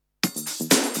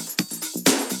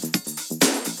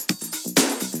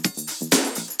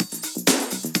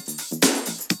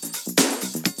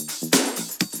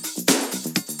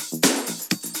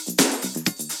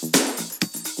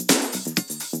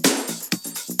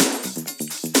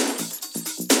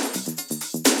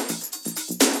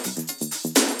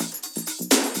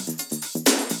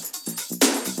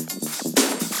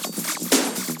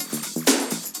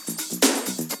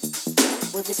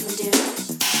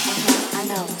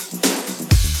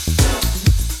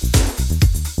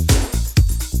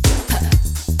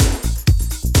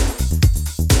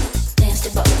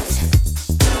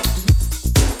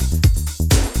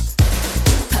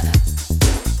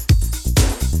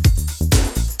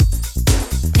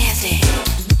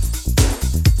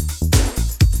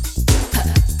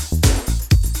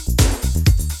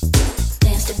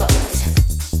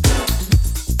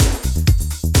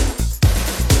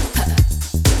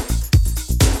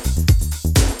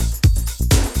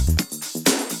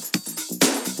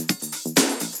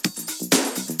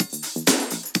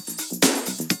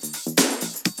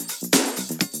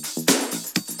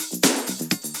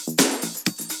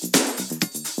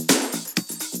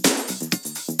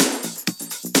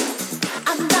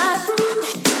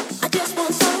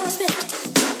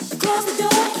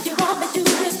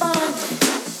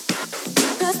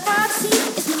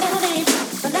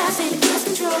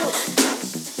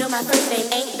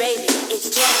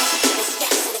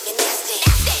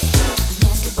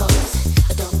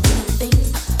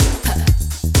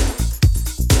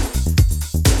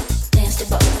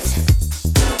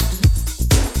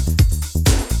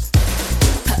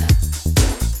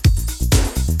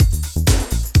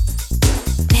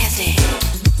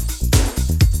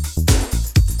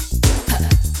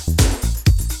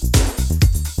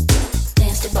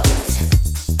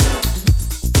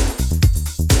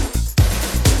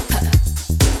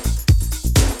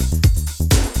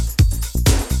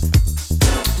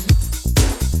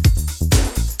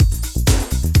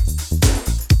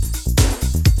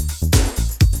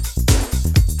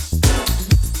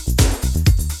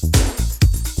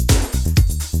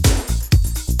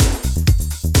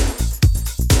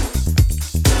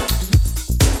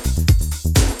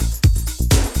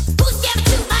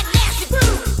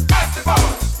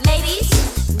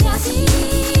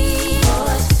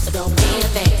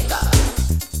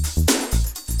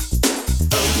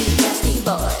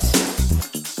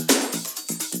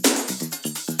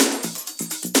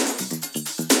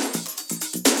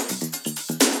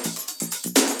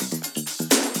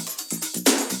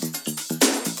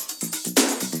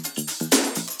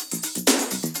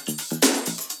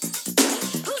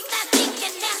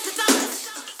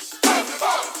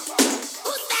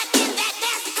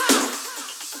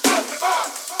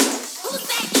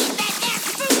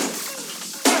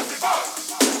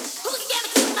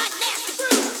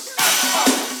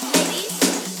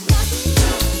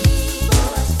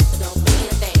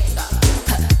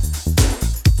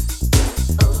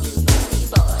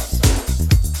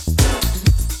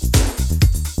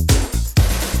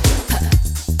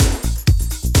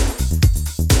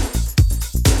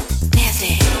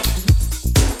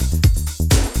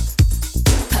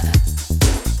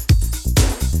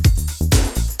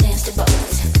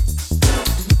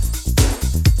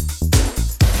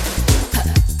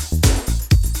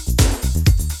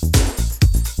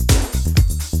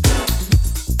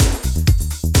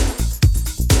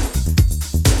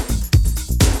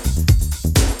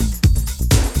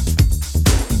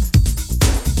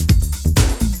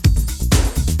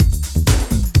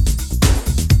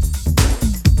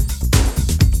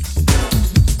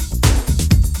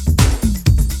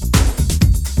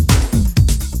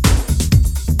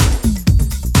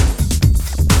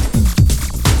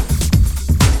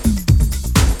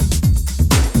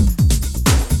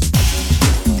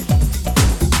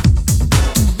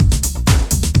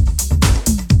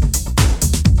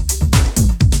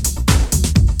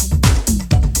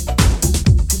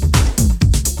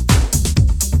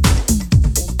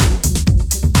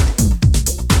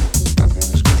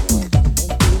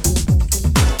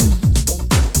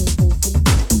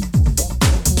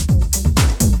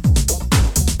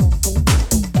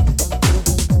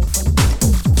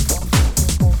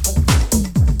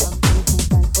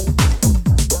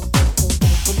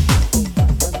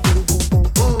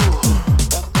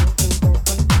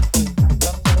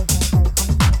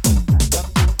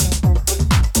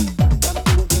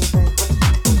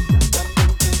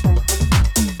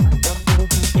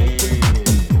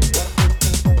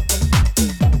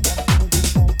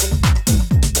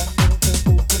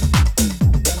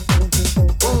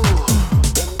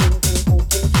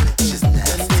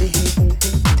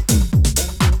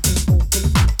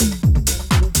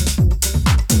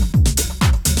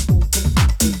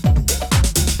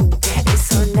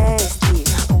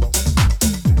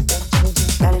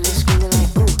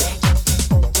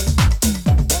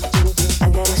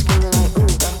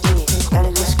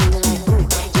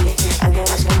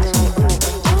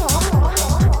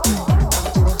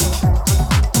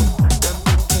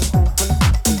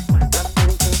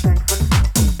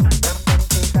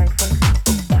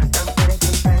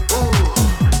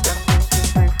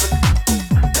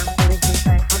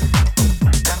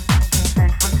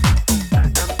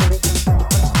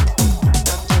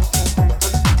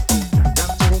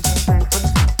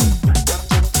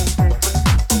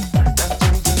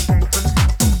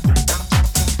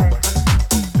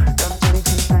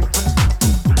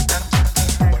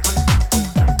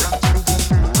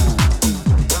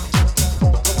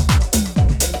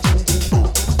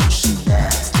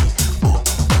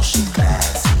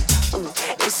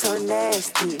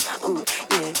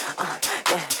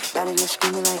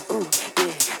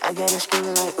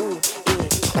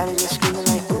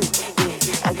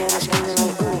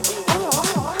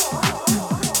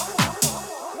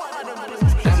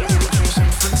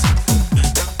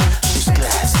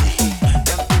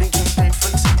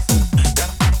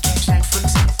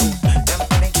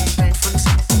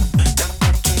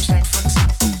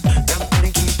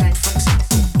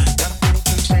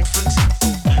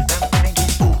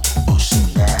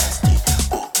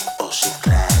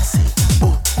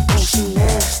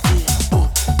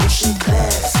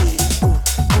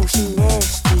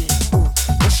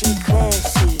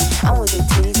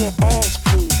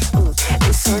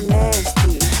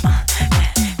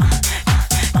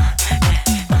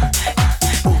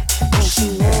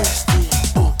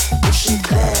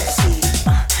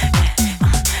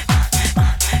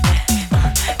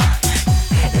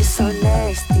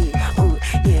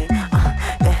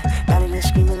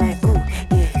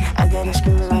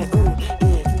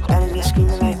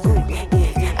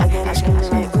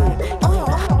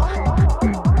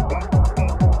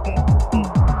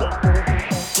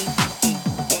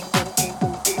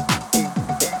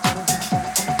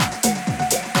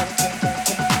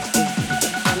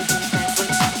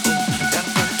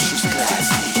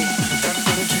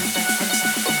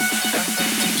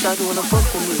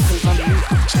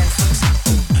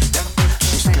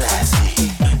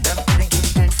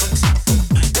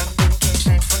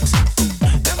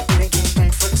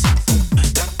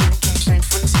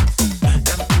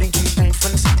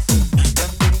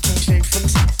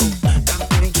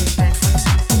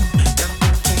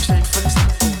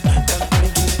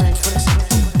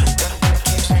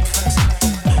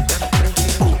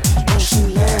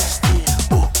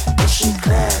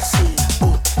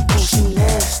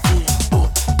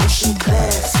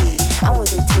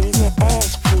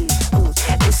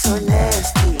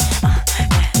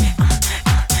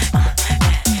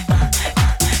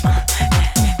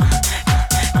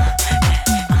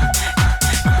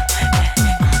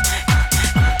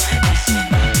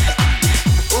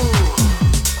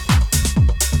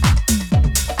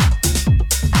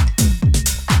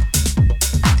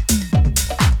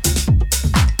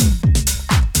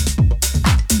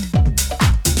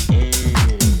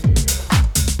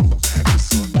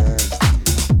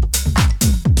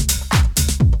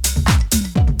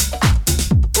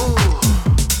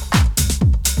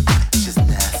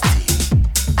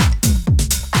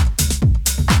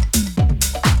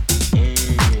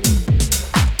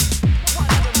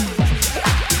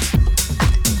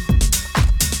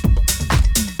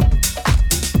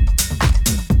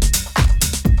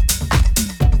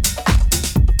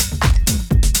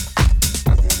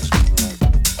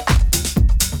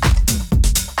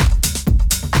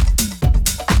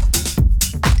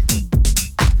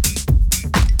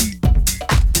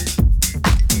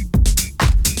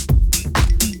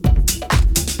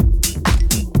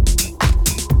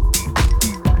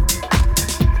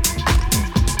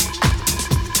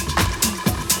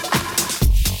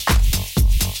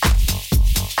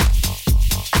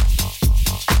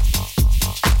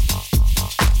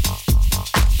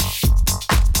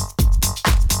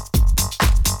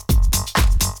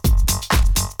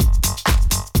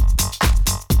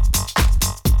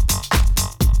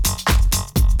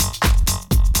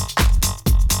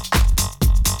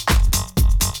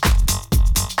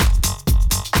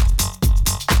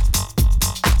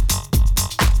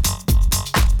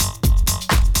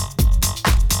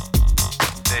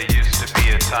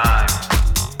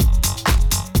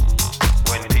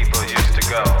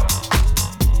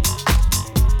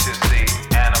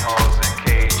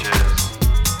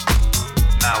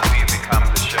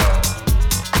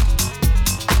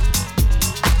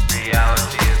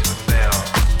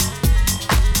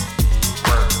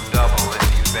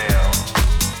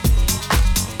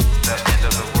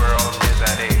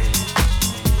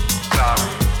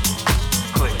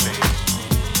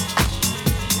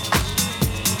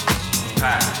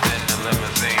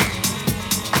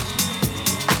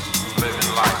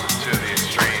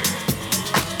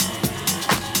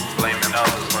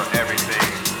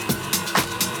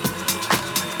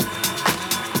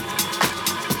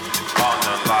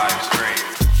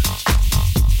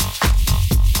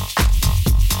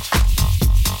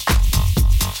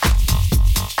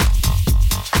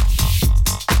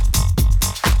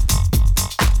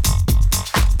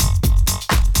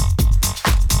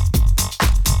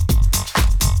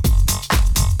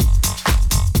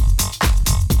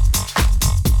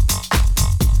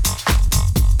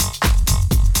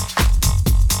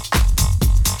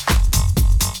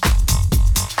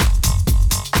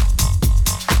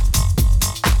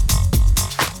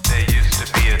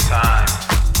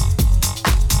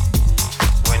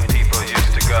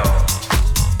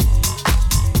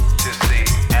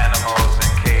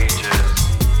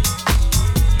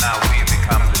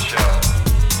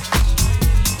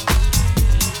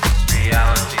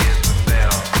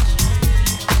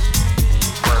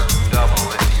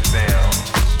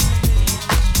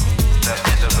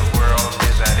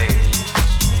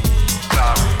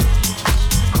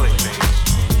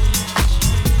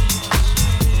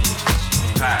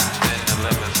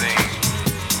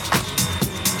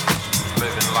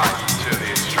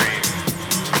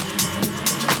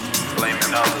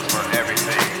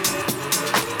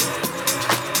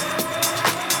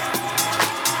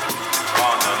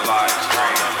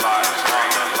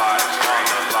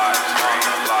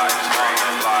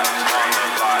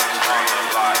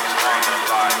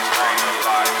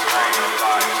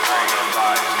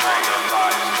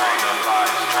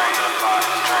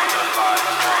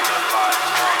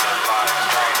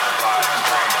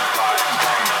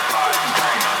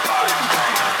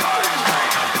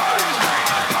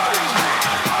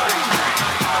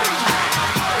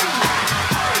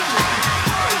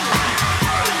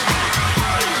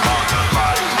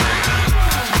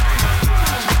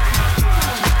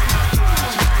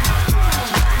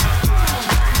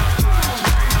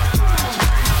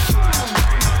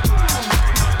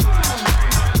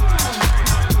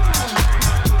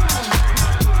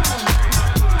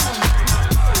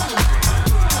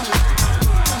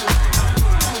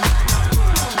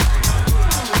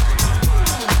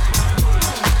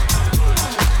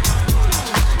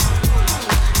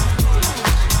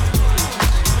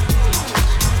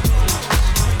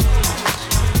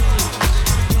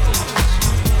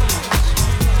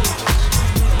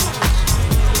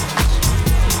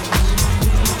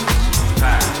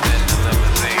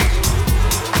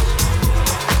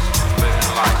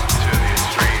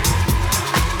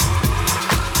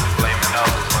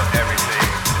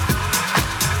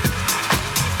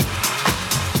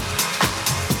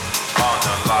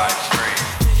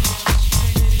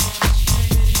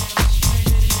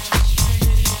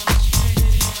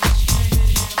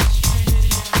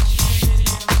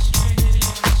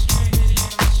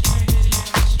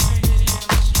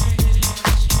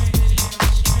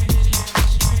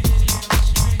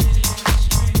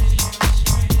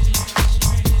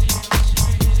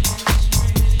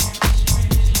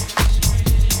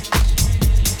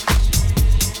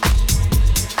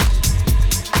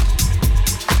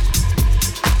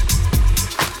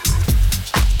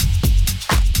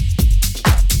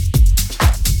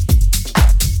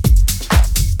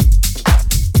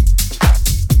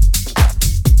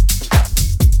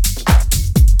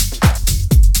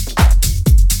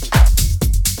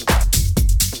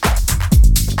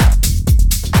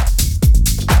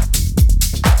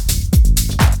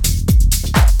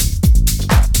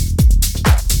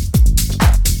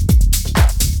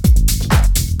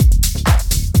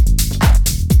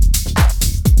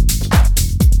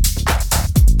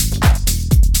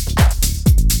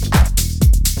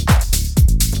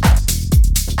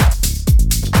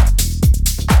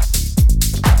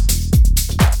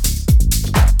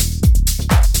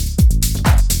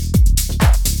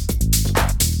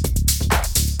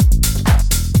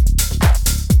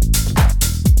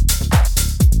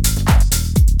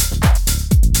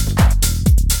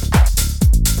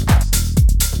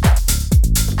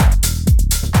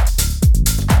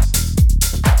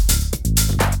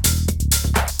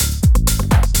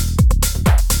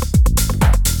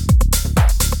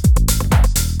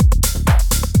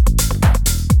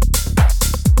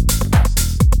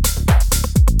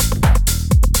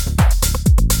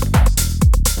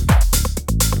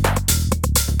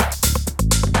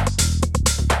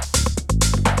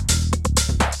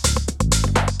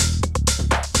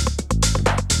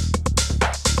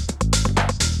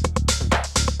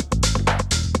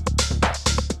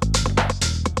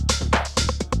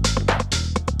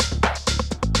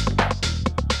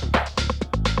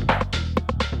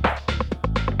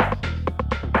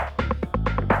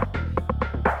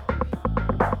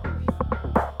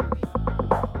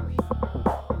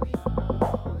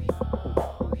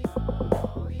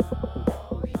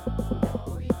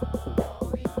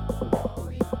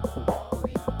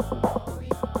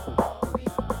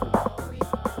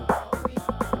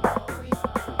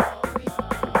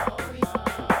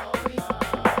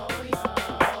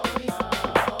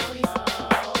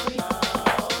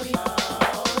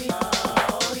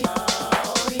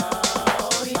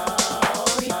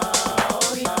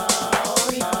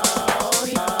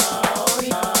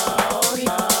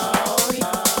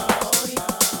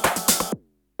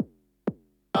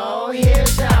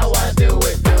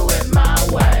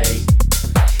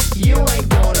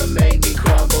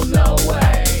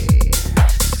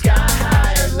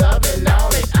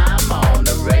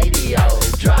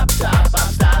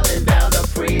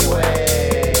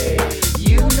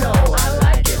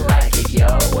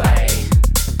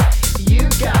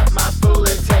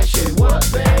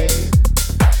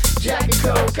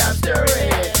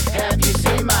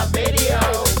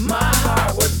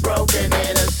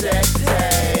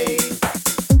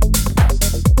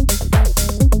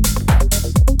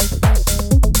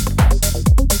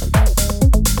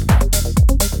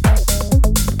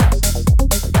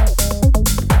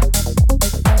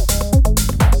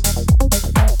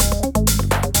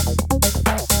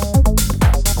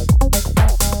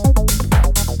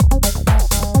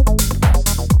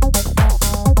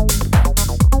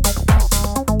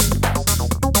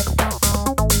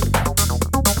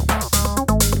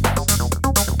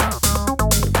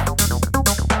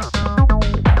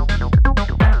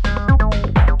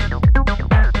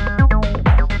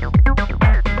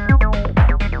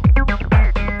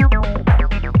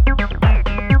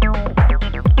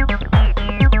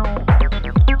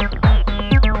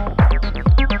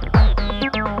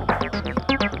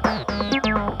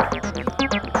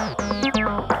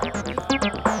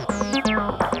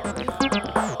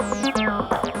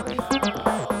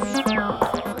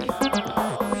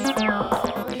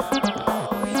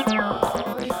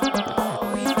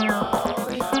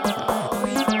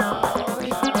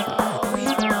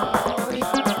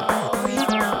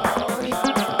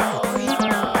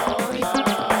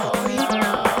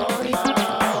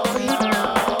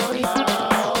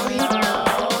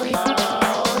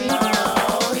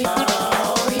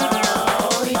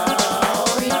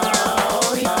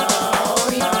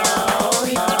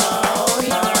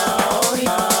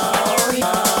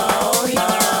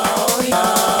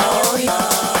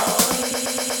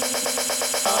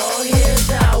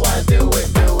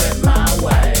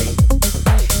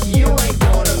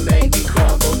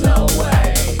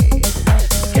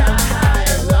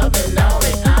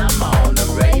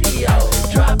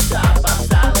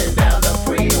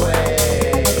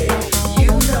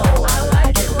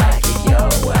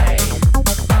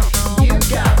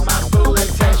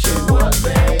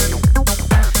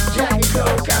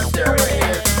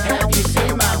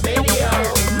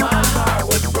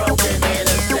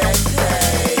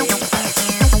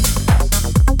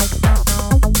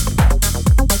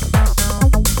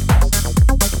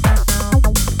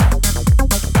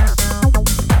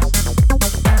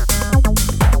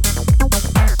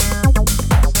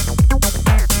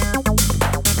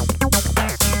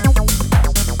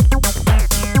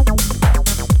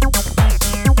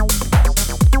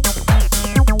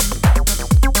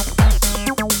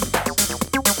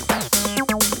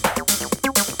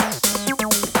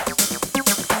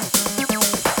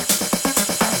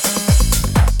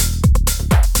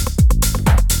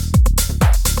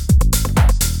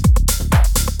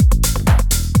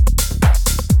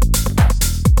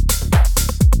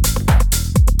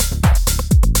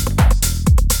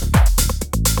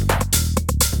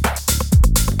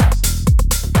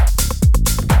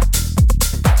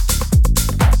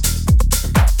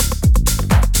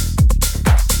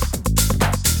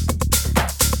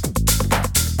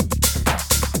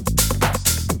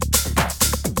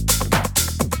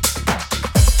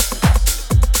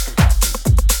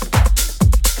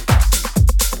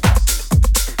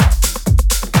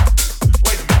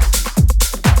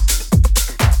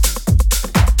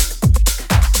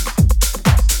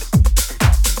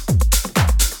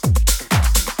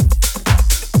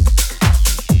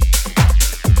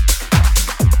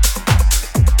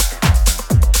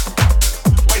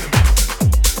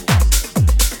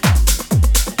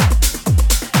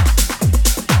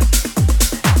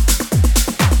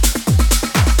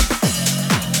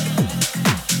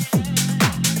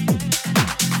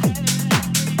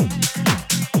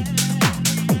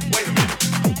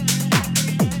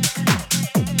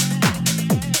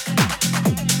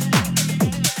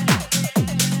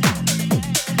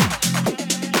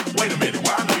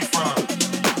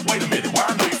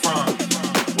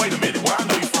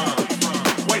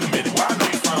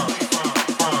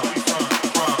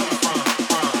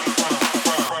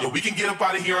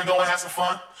of here and go and have some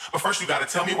fun. But first you gotta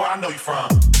tell me where I know you from.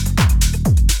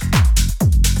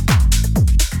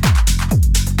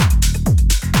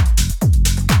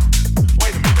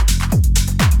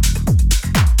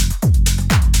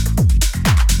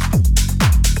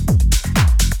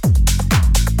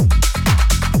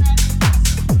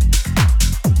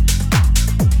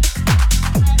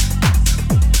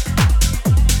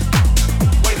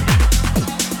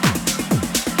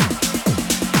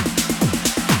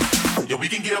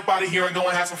 Out of here and go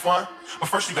and have some fun. But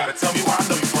first you gotta tell me where I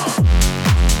know you from.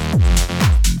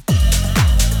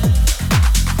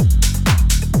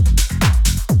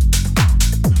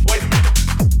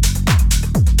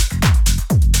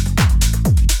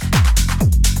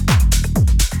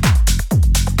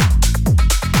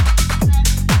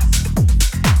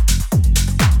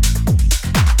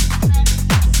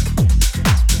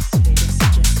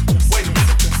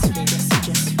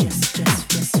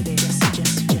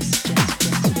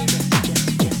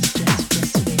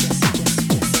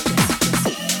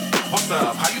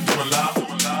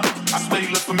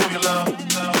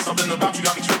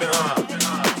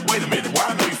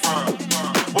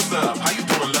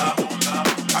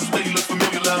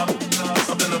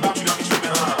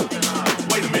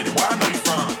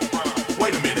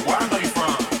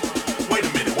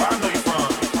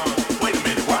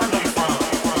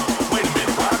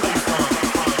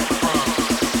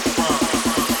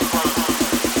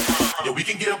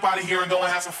 Here and go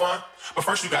and have some fun. But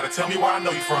first you gotta tell me where I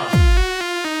know you from.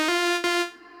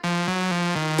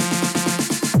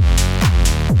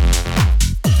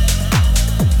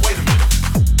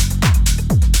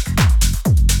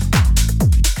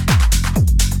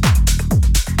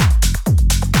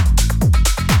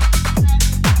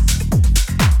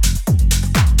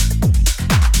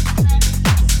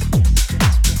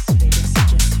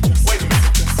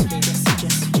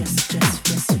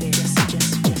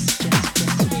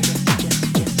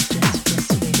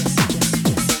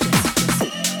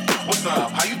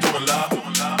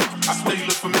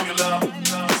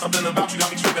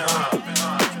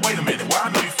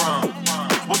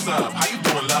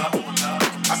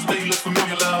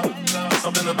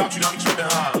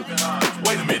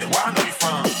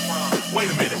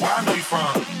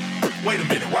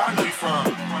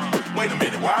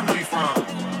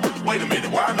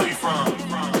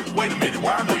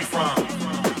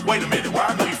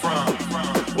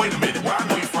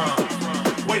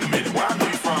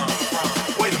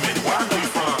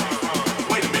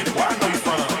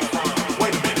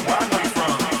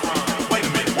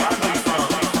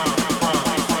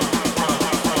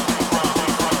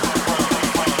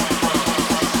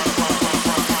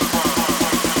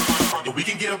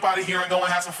 Here and go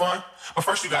and have some fun. But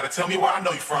first you gotta tell me where I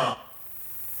know you from.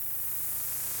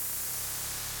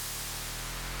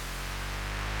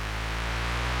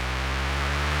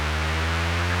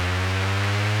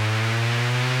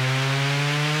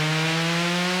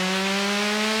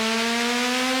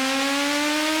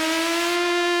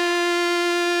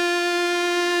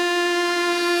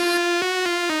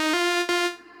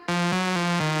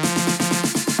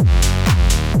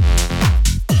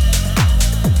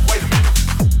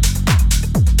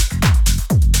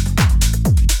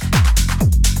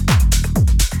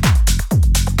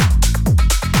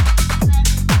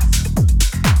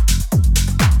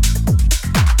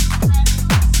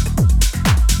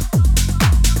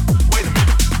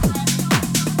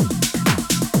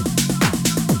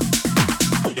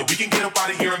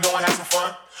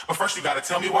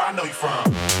 Tell me where I know you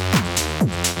from.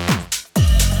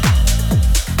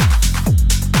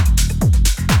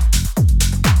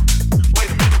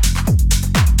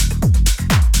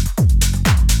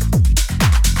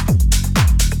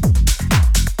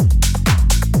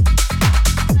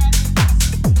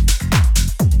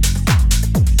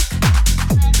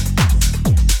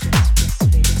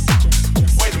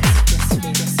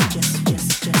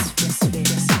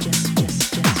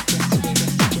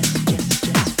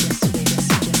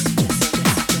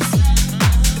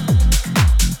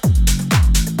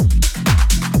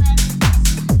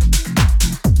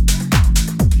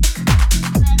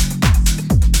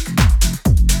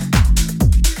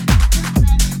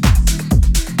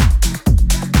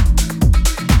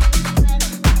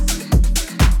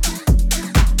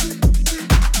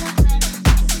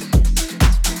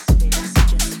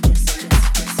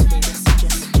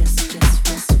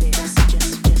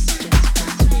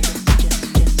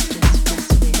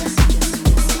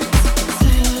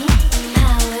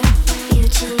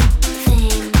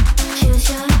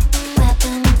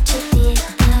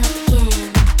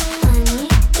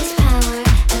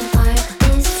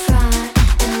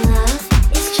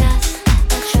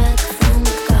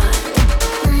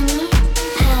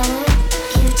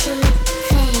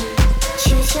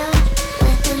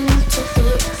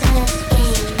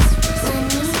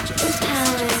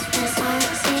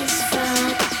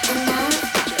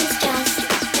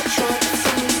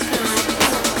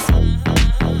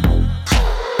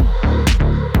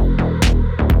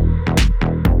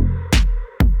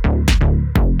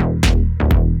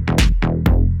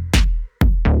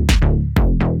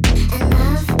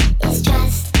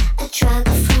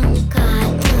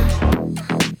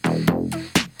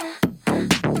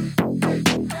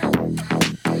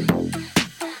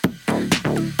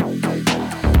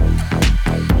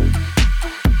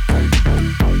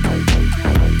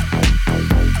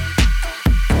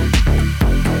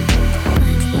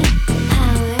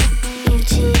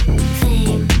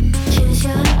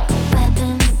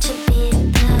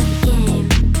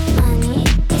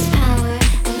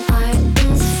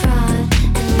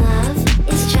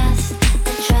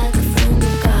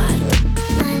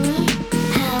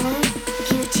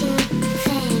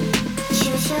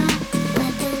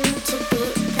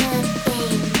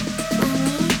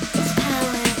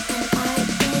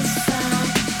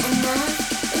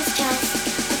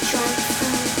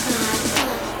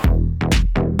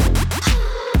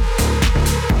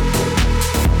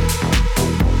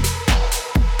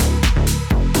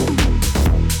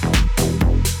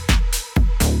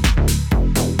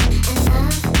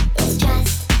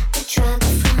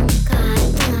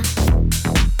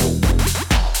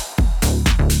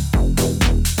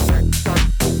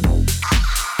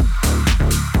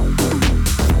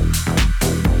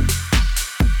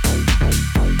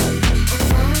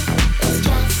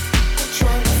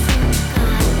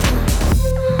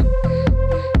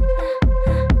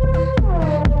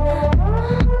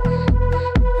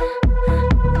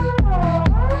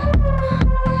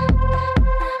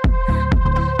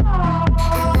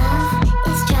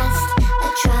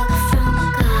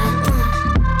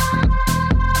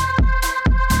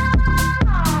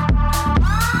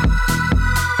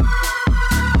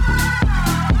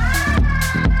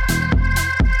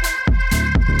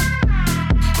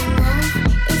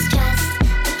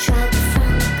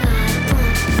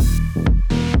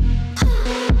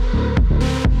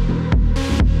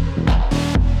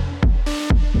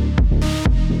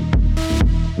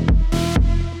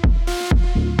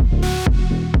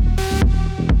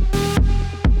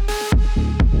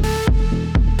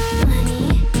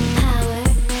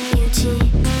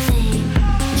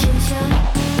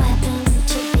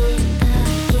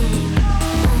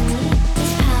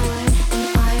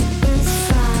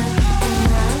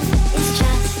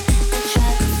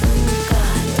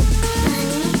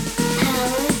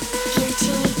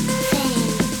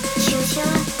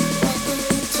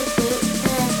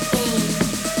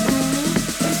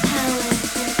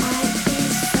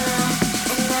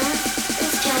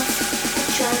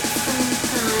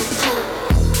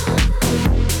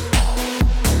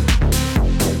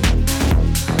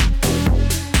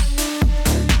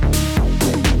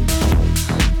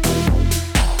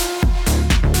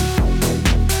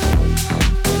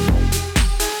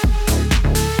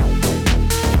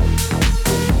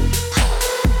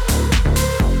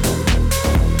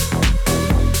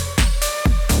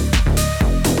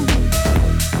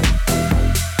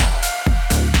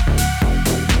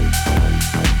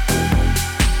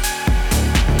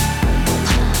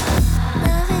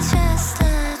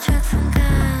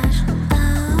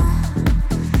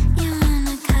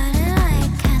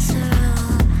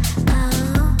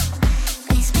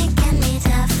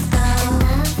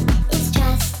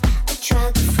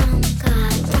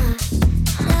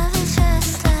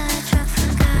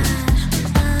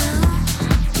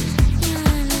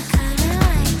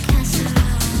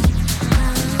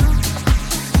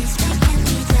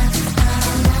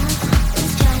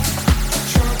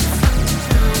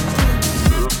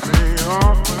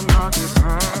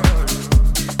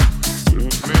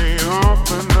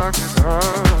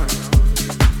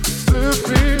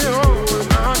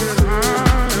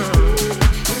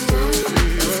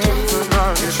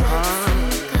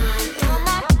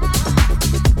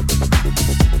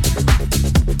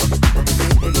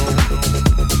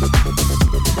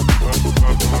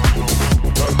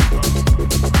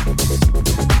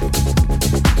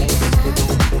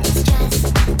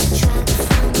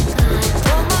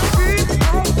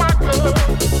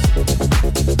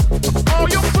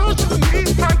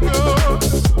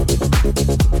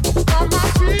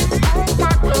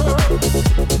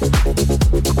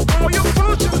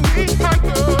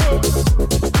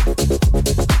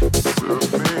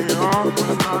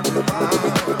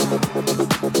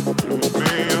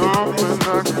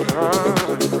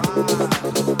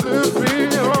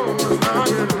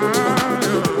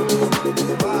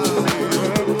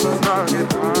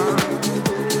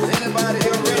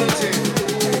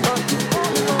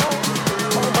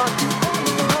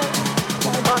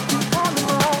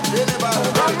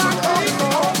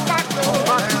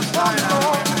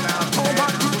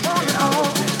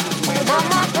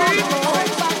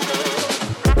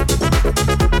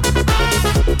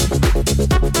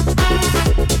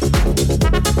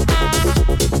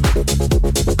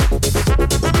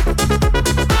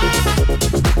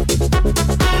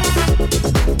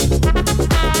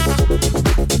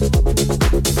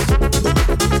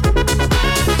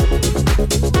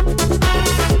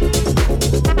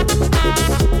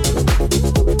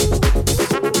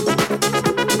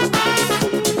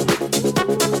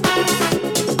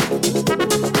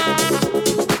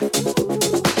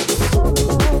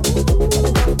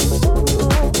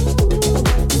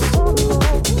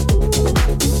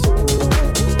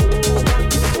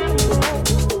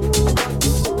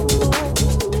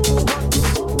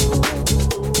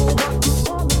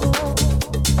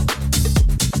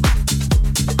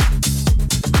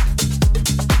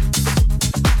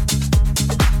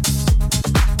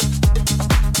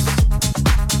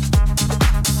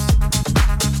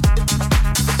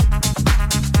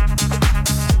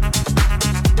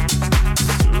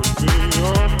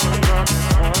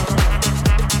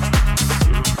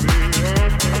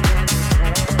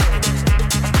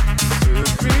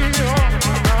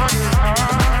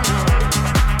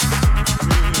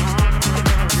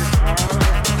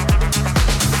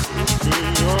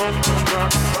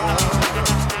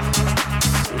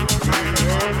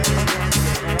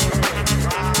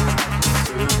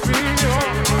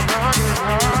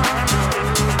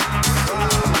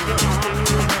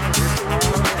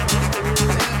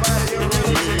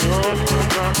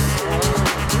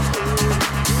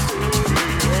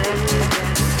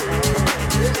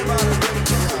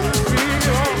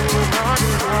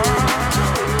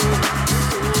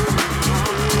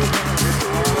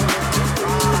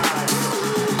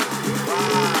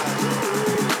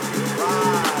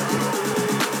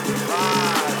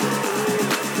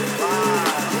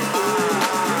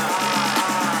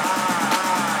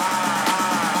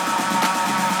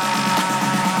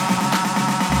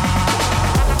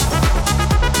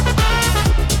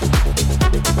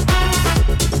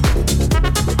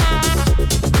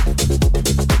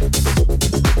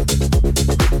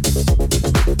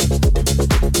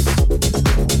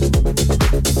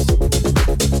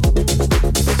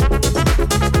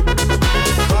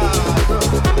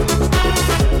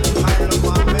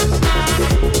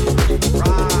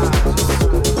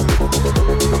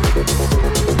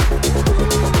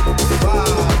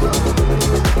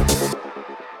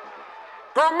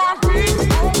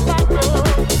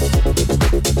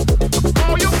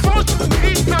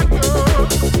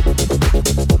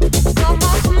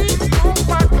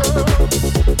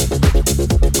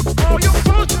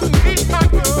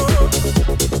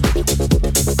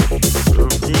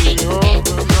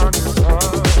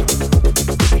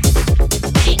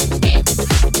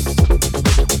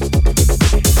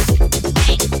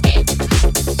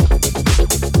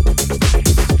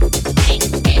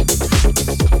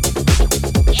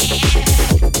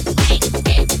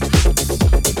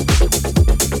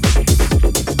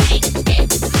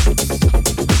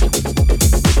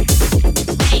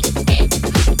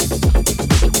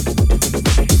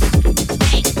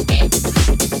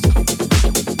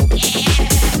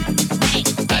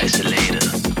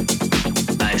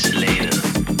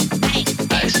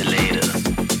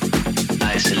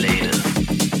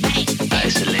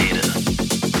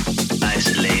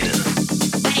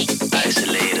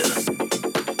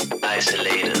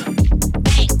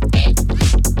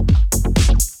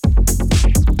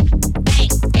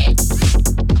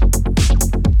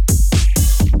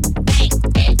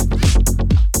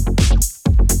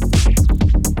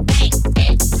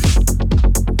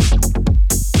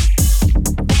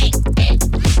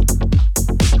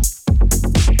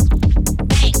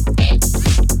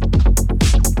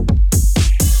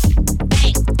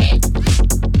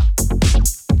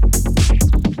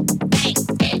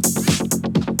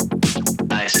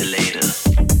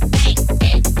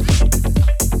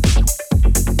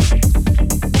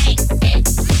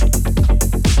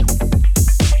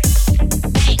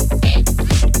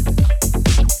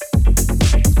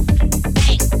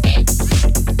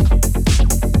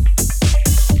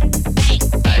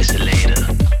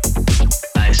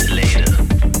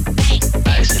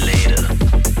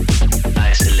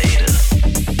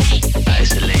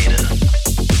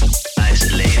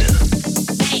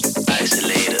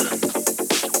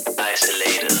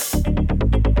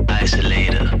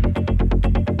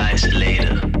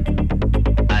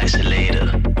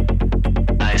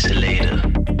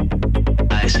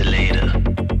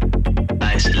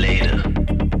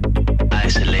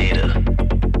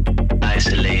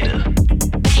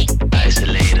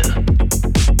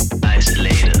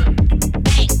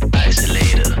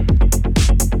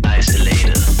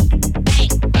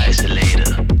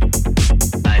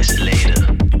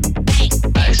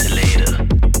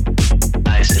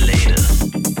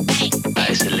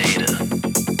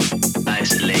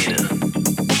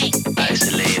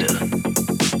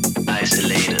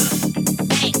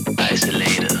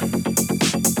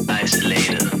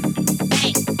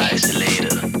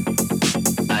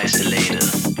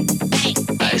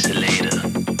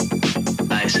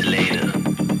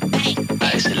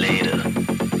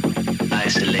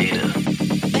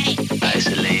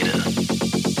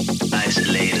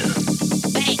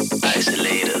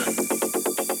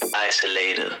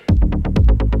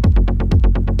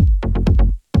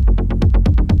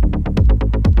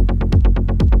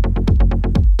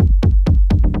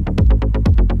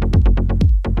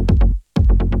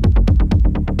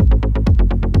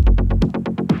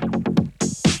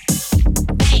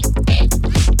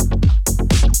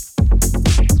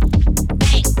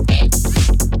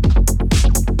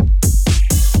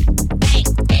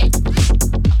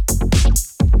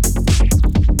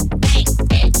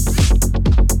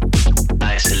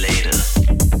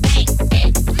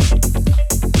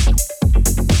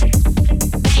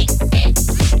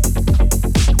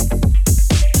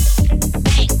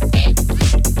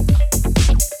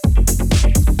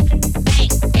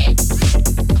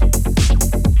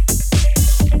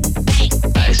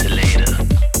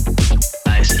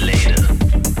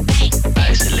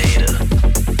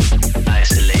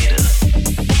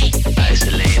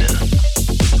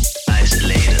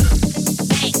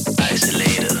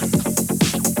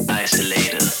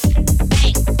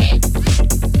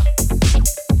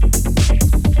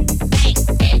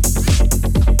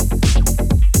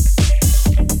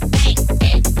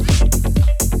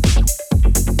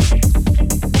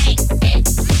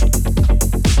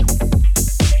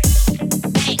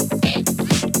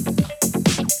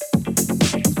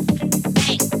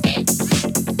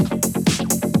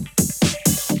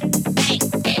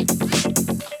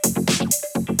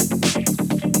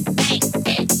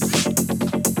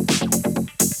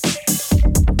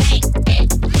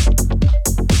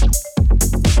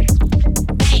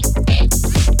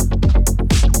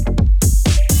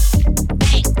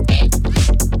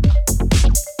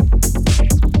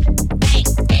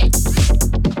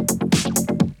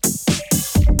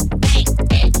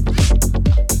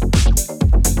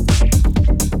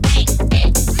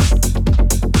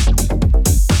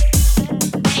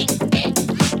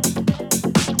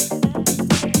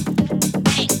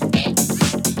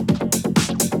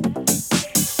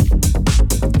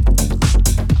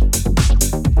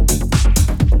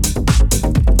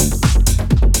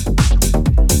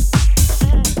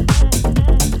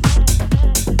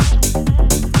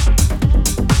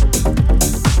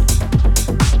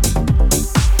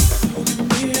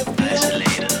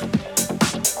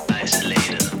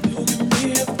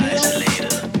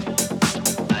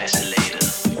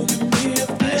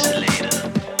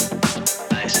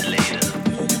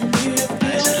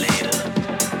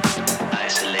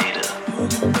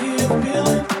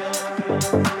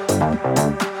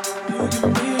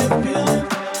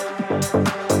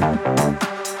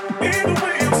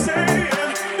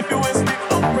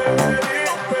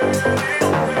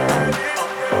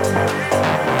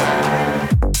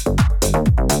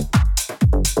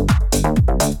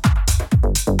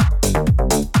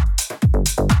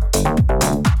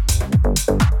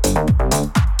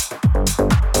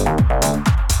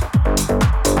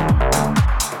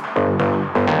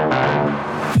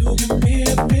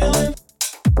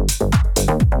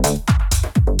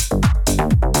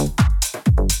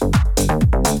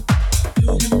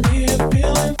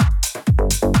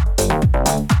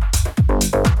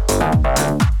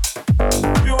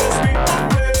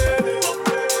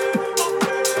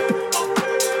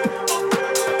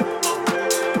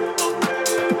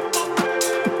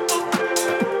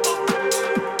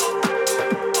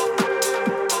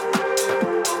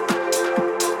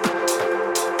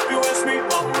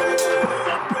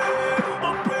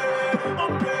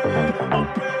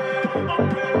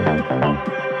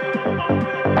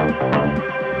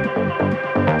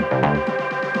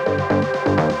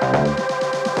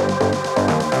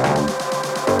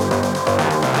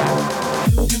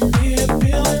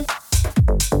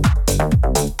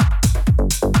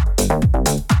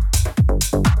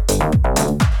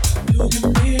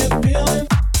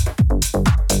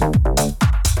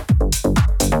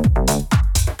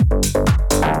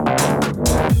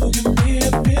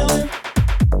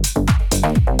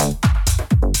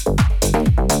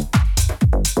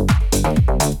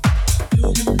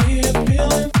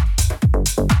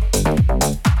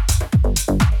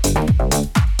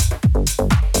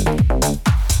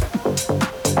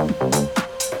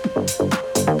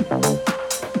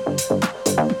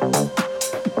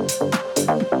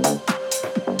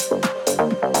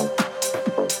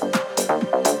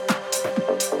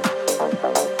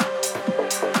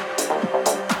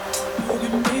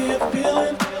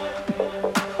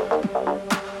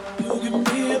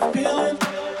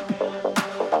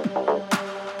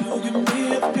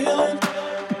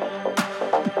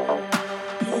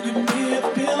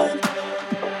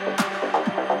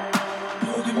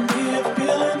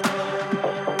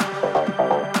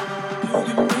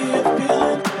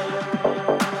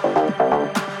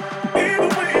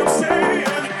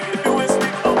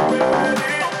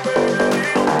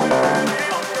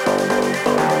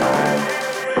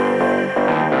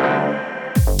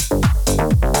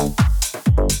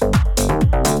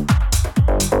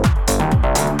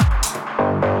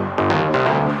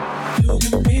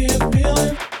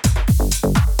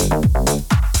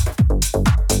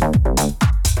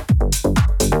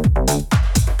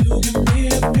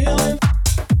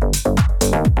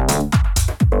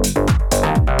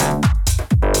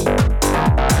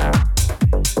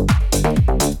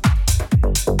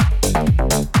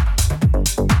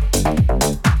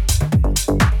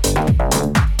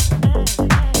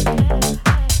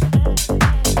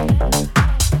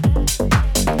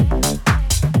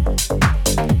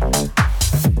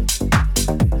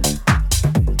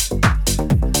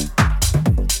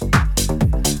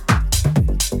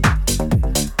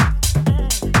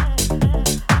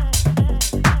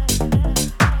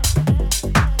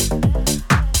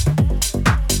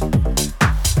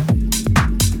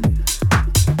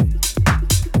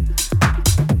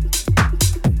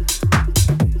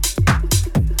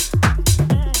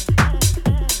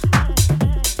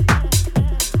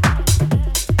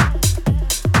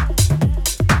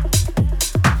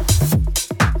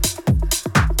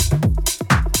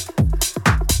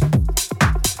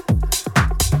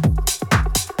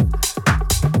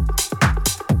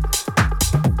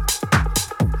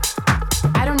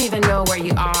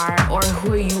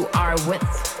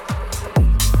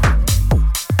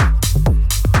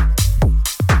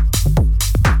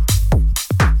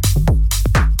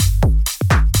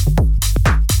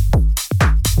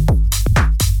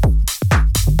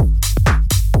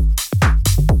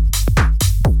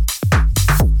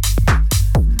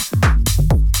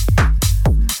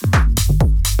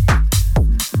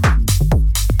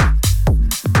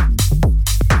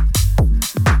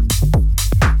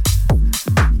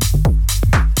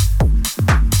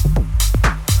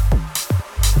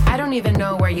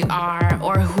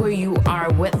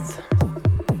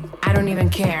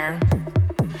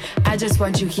 I just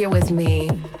want you here with me.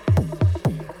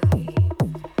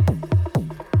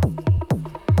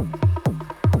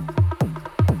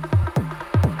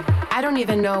 I don't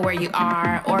even know where you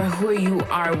are or who you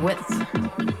are with.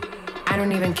 I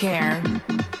don't even care.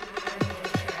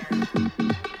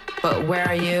 But where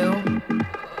are you?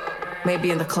 Maybe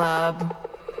in the club,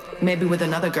 maybe with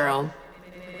another girl.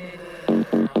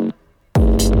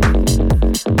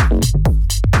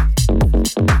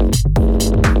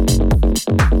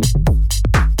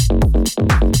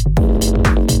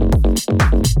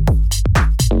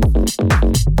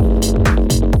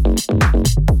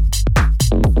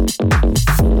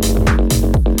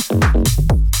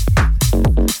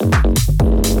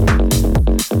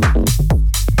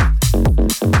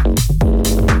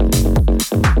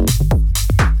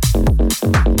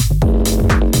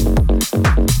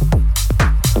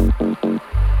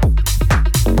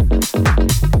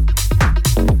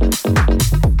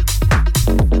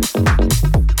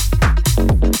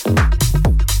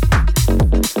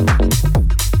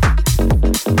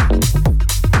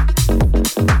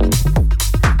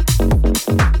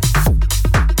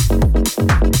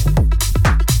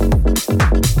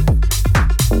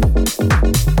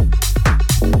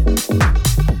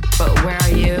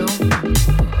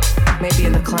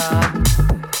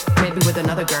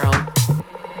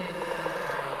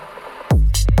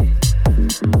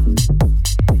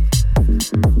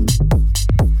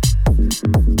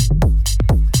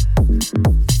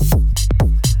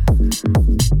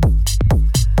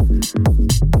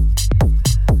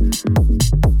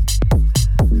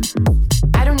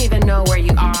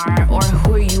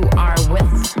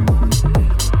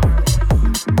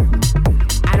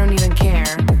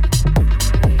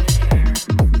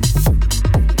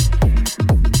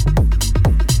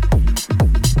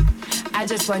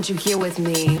 Want you here with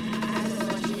me.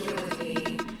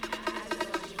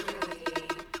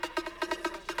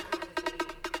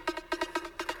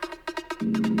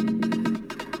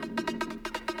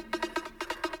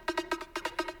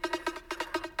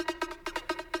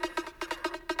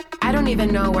 I don't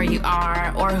even know where you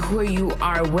are or who you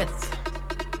are with.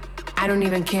 I don't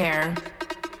even care.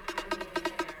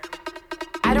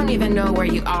 I don't even know where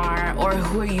you are or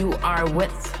who you are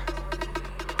with.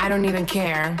 I don't even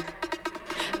care.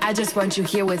 I just want you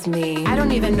here with me. I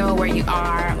don't even know where you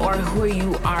are or who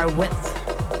you are with.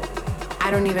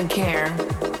 I don't even care.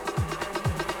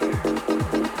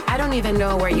 I don't even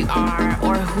know where you are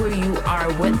or who you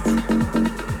are with.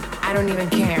 I don't even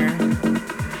care.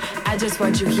 I just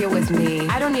want you here with me.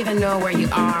 I don't even know where you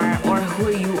are or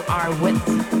who you are with.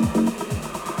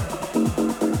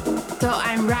 So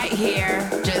I'm right here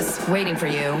just waiting for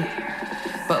you.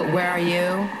 But where are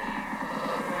you?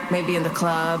 Maybe in the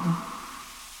club.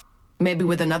 Maybe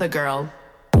with another girl.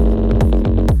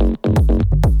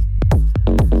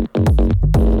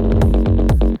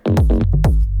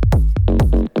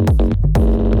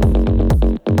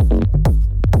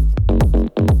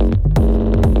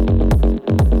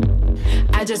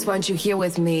 I just want you here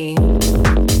with me.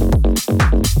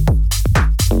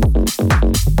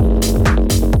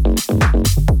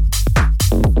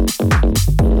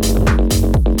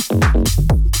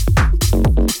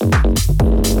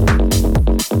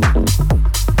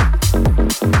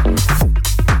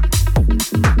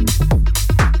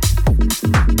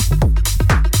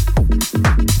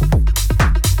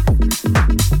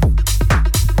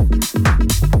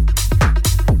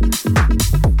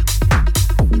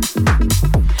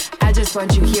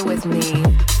 Want you here with me.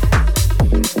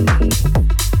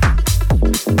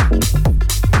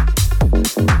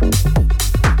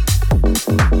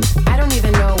 I don't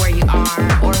even know where you are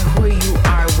or who you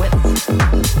are with.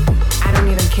 I don't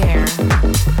even care.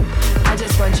 I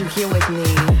just want you here with me.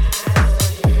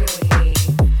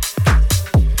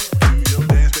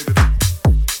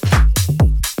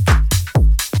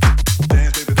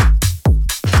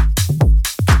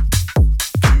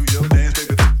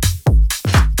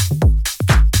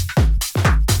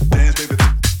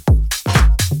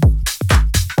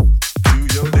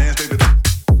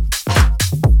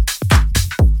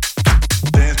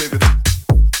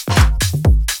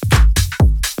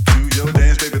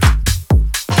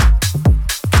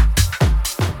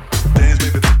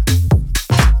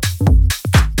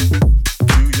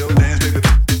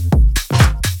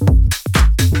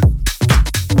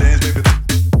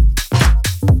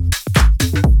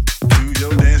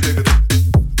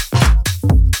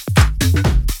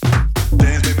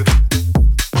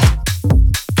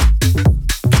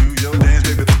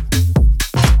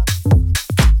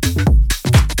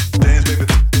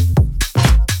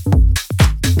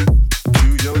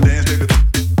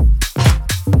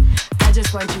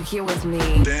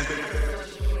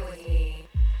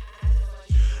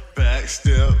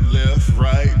 step, left,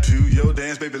 right. Do your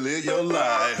dance, baby, live your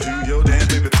life. Do your dance,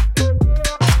 baby.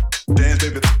 Dance,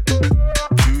 baby.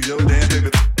 Do your dance, baby.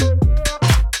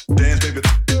 Dance, baby.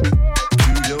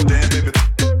 Do your dance, baby.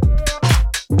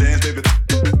 Dance, baby.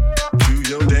 Do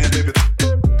your dance, baby.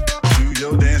 Do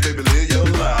your dance, baby, live your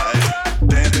life.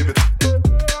 Dance, baby.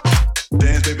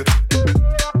 Dance, baby.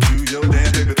 Do your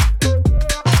dance, baby.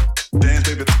 Dance,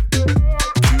 baby.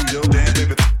 Do your dance,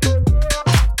 baby.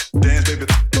 Dance, baby.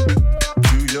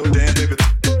 Do your dance, baby.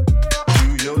 Do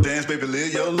your dance, baby,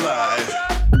 live your life.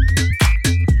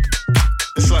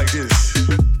 It's like this.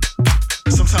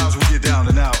 Sometimes we get down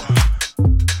and out.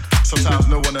 Sometimes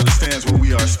no one understands what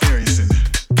we are experiencing.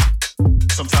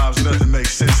 Sometimes nothing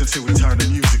makes sense until we turn the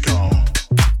music on.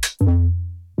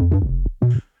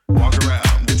 Walk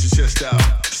around with your chest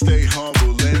out. Stay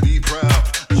humble and be proud.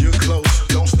 You're close,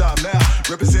 don't stop now.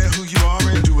 Represent who you are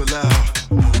and do it loud.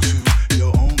 Move to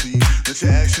your own beat. Let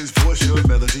your actions voice your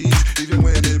melodies. Even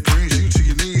when it brings you to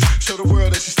your knees. Show the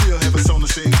world that you still have a song to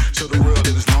sing. Show the world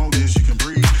that as long as you can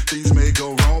breathe, things may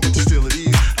go wrong, but you're still at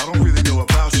ease. I don't really know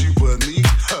about you, but me,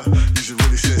 you should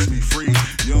really set me free.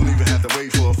 You don't even have to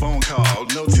wait for a phone call.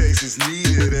 No text is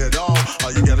needed at all.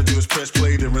 All you gotta do is press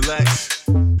play and relax.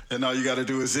 And all you gotta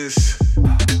do is this.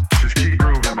 Just keep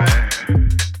grooving, man.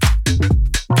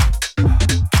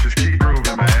 Just keep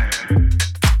grooving, man.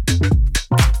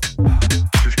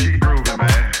 Just keep grooving,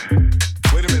 man.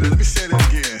 Wait a minute, let me say that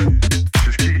again.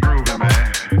 Just keep grooving,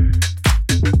 man.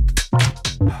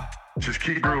 Just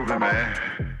keep grooving,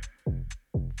 man.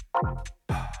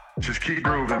 Just keep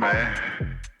grooving, man.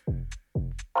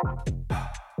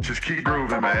 Just keep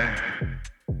grooving, man.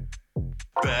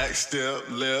 Back step,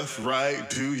 left, right.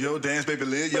 Do your dance, baby,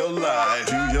 live your life.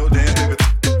 Do your dance, baby.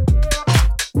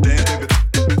 Dance, baby.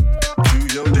 Do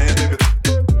your dance, baby.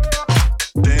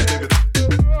 Dance, baby.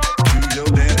 Do your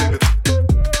dance, baby.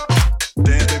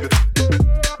 Dance, baby.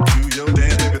 Do your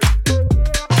dance, baby.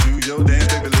 Do your dance,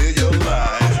 baby, live your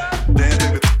life. Dance,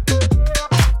 baby.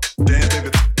 Dance, baby.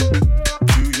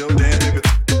 Do your dance, baby.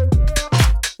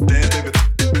 Dance, baby.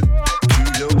 Do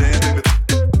your dance, baby.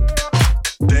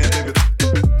 Dance, baby.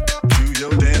 Do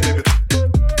your dance, baby.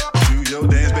 Do your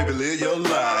dance, baby, live your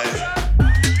life.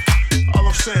 All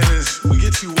I'm saying is, we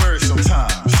get too worried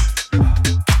sometimes.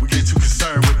 We get too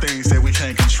concerned with things that we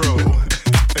can't control.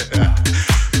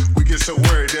 We get so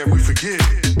worried that we forget.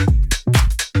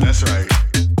 That's right.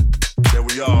 That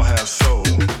we all have soul.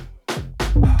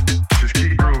 Just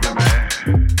keep grooving, man.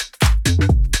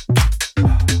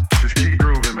 Just keep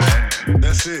grooving, man.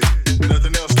 That's it.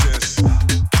 Nothing else,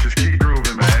 just keep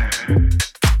grooving, man.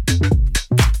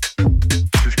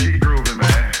 Just keep grooving,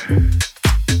 man.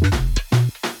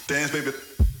 Dance, baby.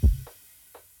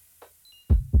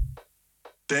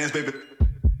 Dance, baby.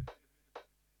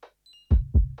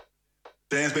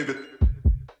 Dance, baby.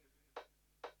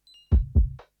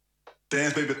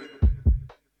 Dance, baby.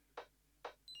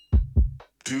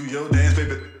 Do your dance,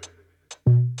 baby.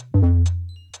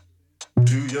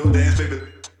 Do your dance, baby.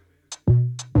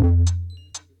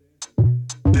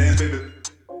 Dance, baby.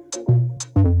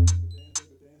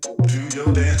 Do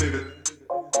your dance, baby.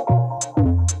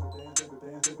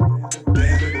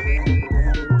 Dance, baby.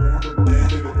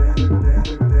 Dance, baby.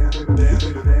 Dance,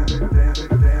 baby.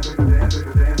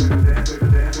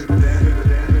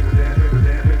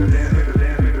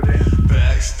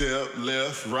 Back step,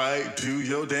 left, right. Do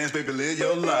your dance, baby, live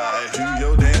your life. Do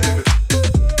your dance, baby.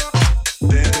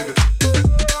 Dance, baby.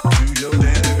 Do your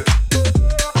dance, baby.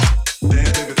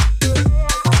 Dance, baby.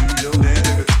 Do your dance,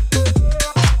 baby.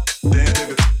 Dance,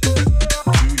 baby.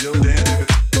 Do your dance, baby.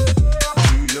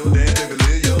 Do your dance, baby,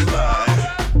 live your life.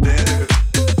 Dance, baby.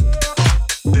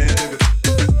 Dance, baby.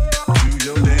 Do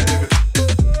your dance, baby.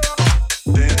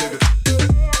 Dance, baby.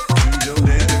 Do your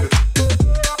dance, baby.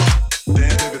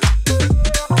 Dance, baby.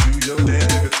 Do your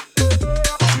dance, baby.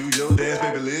 Do your dance,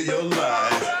 baby, live your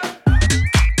life.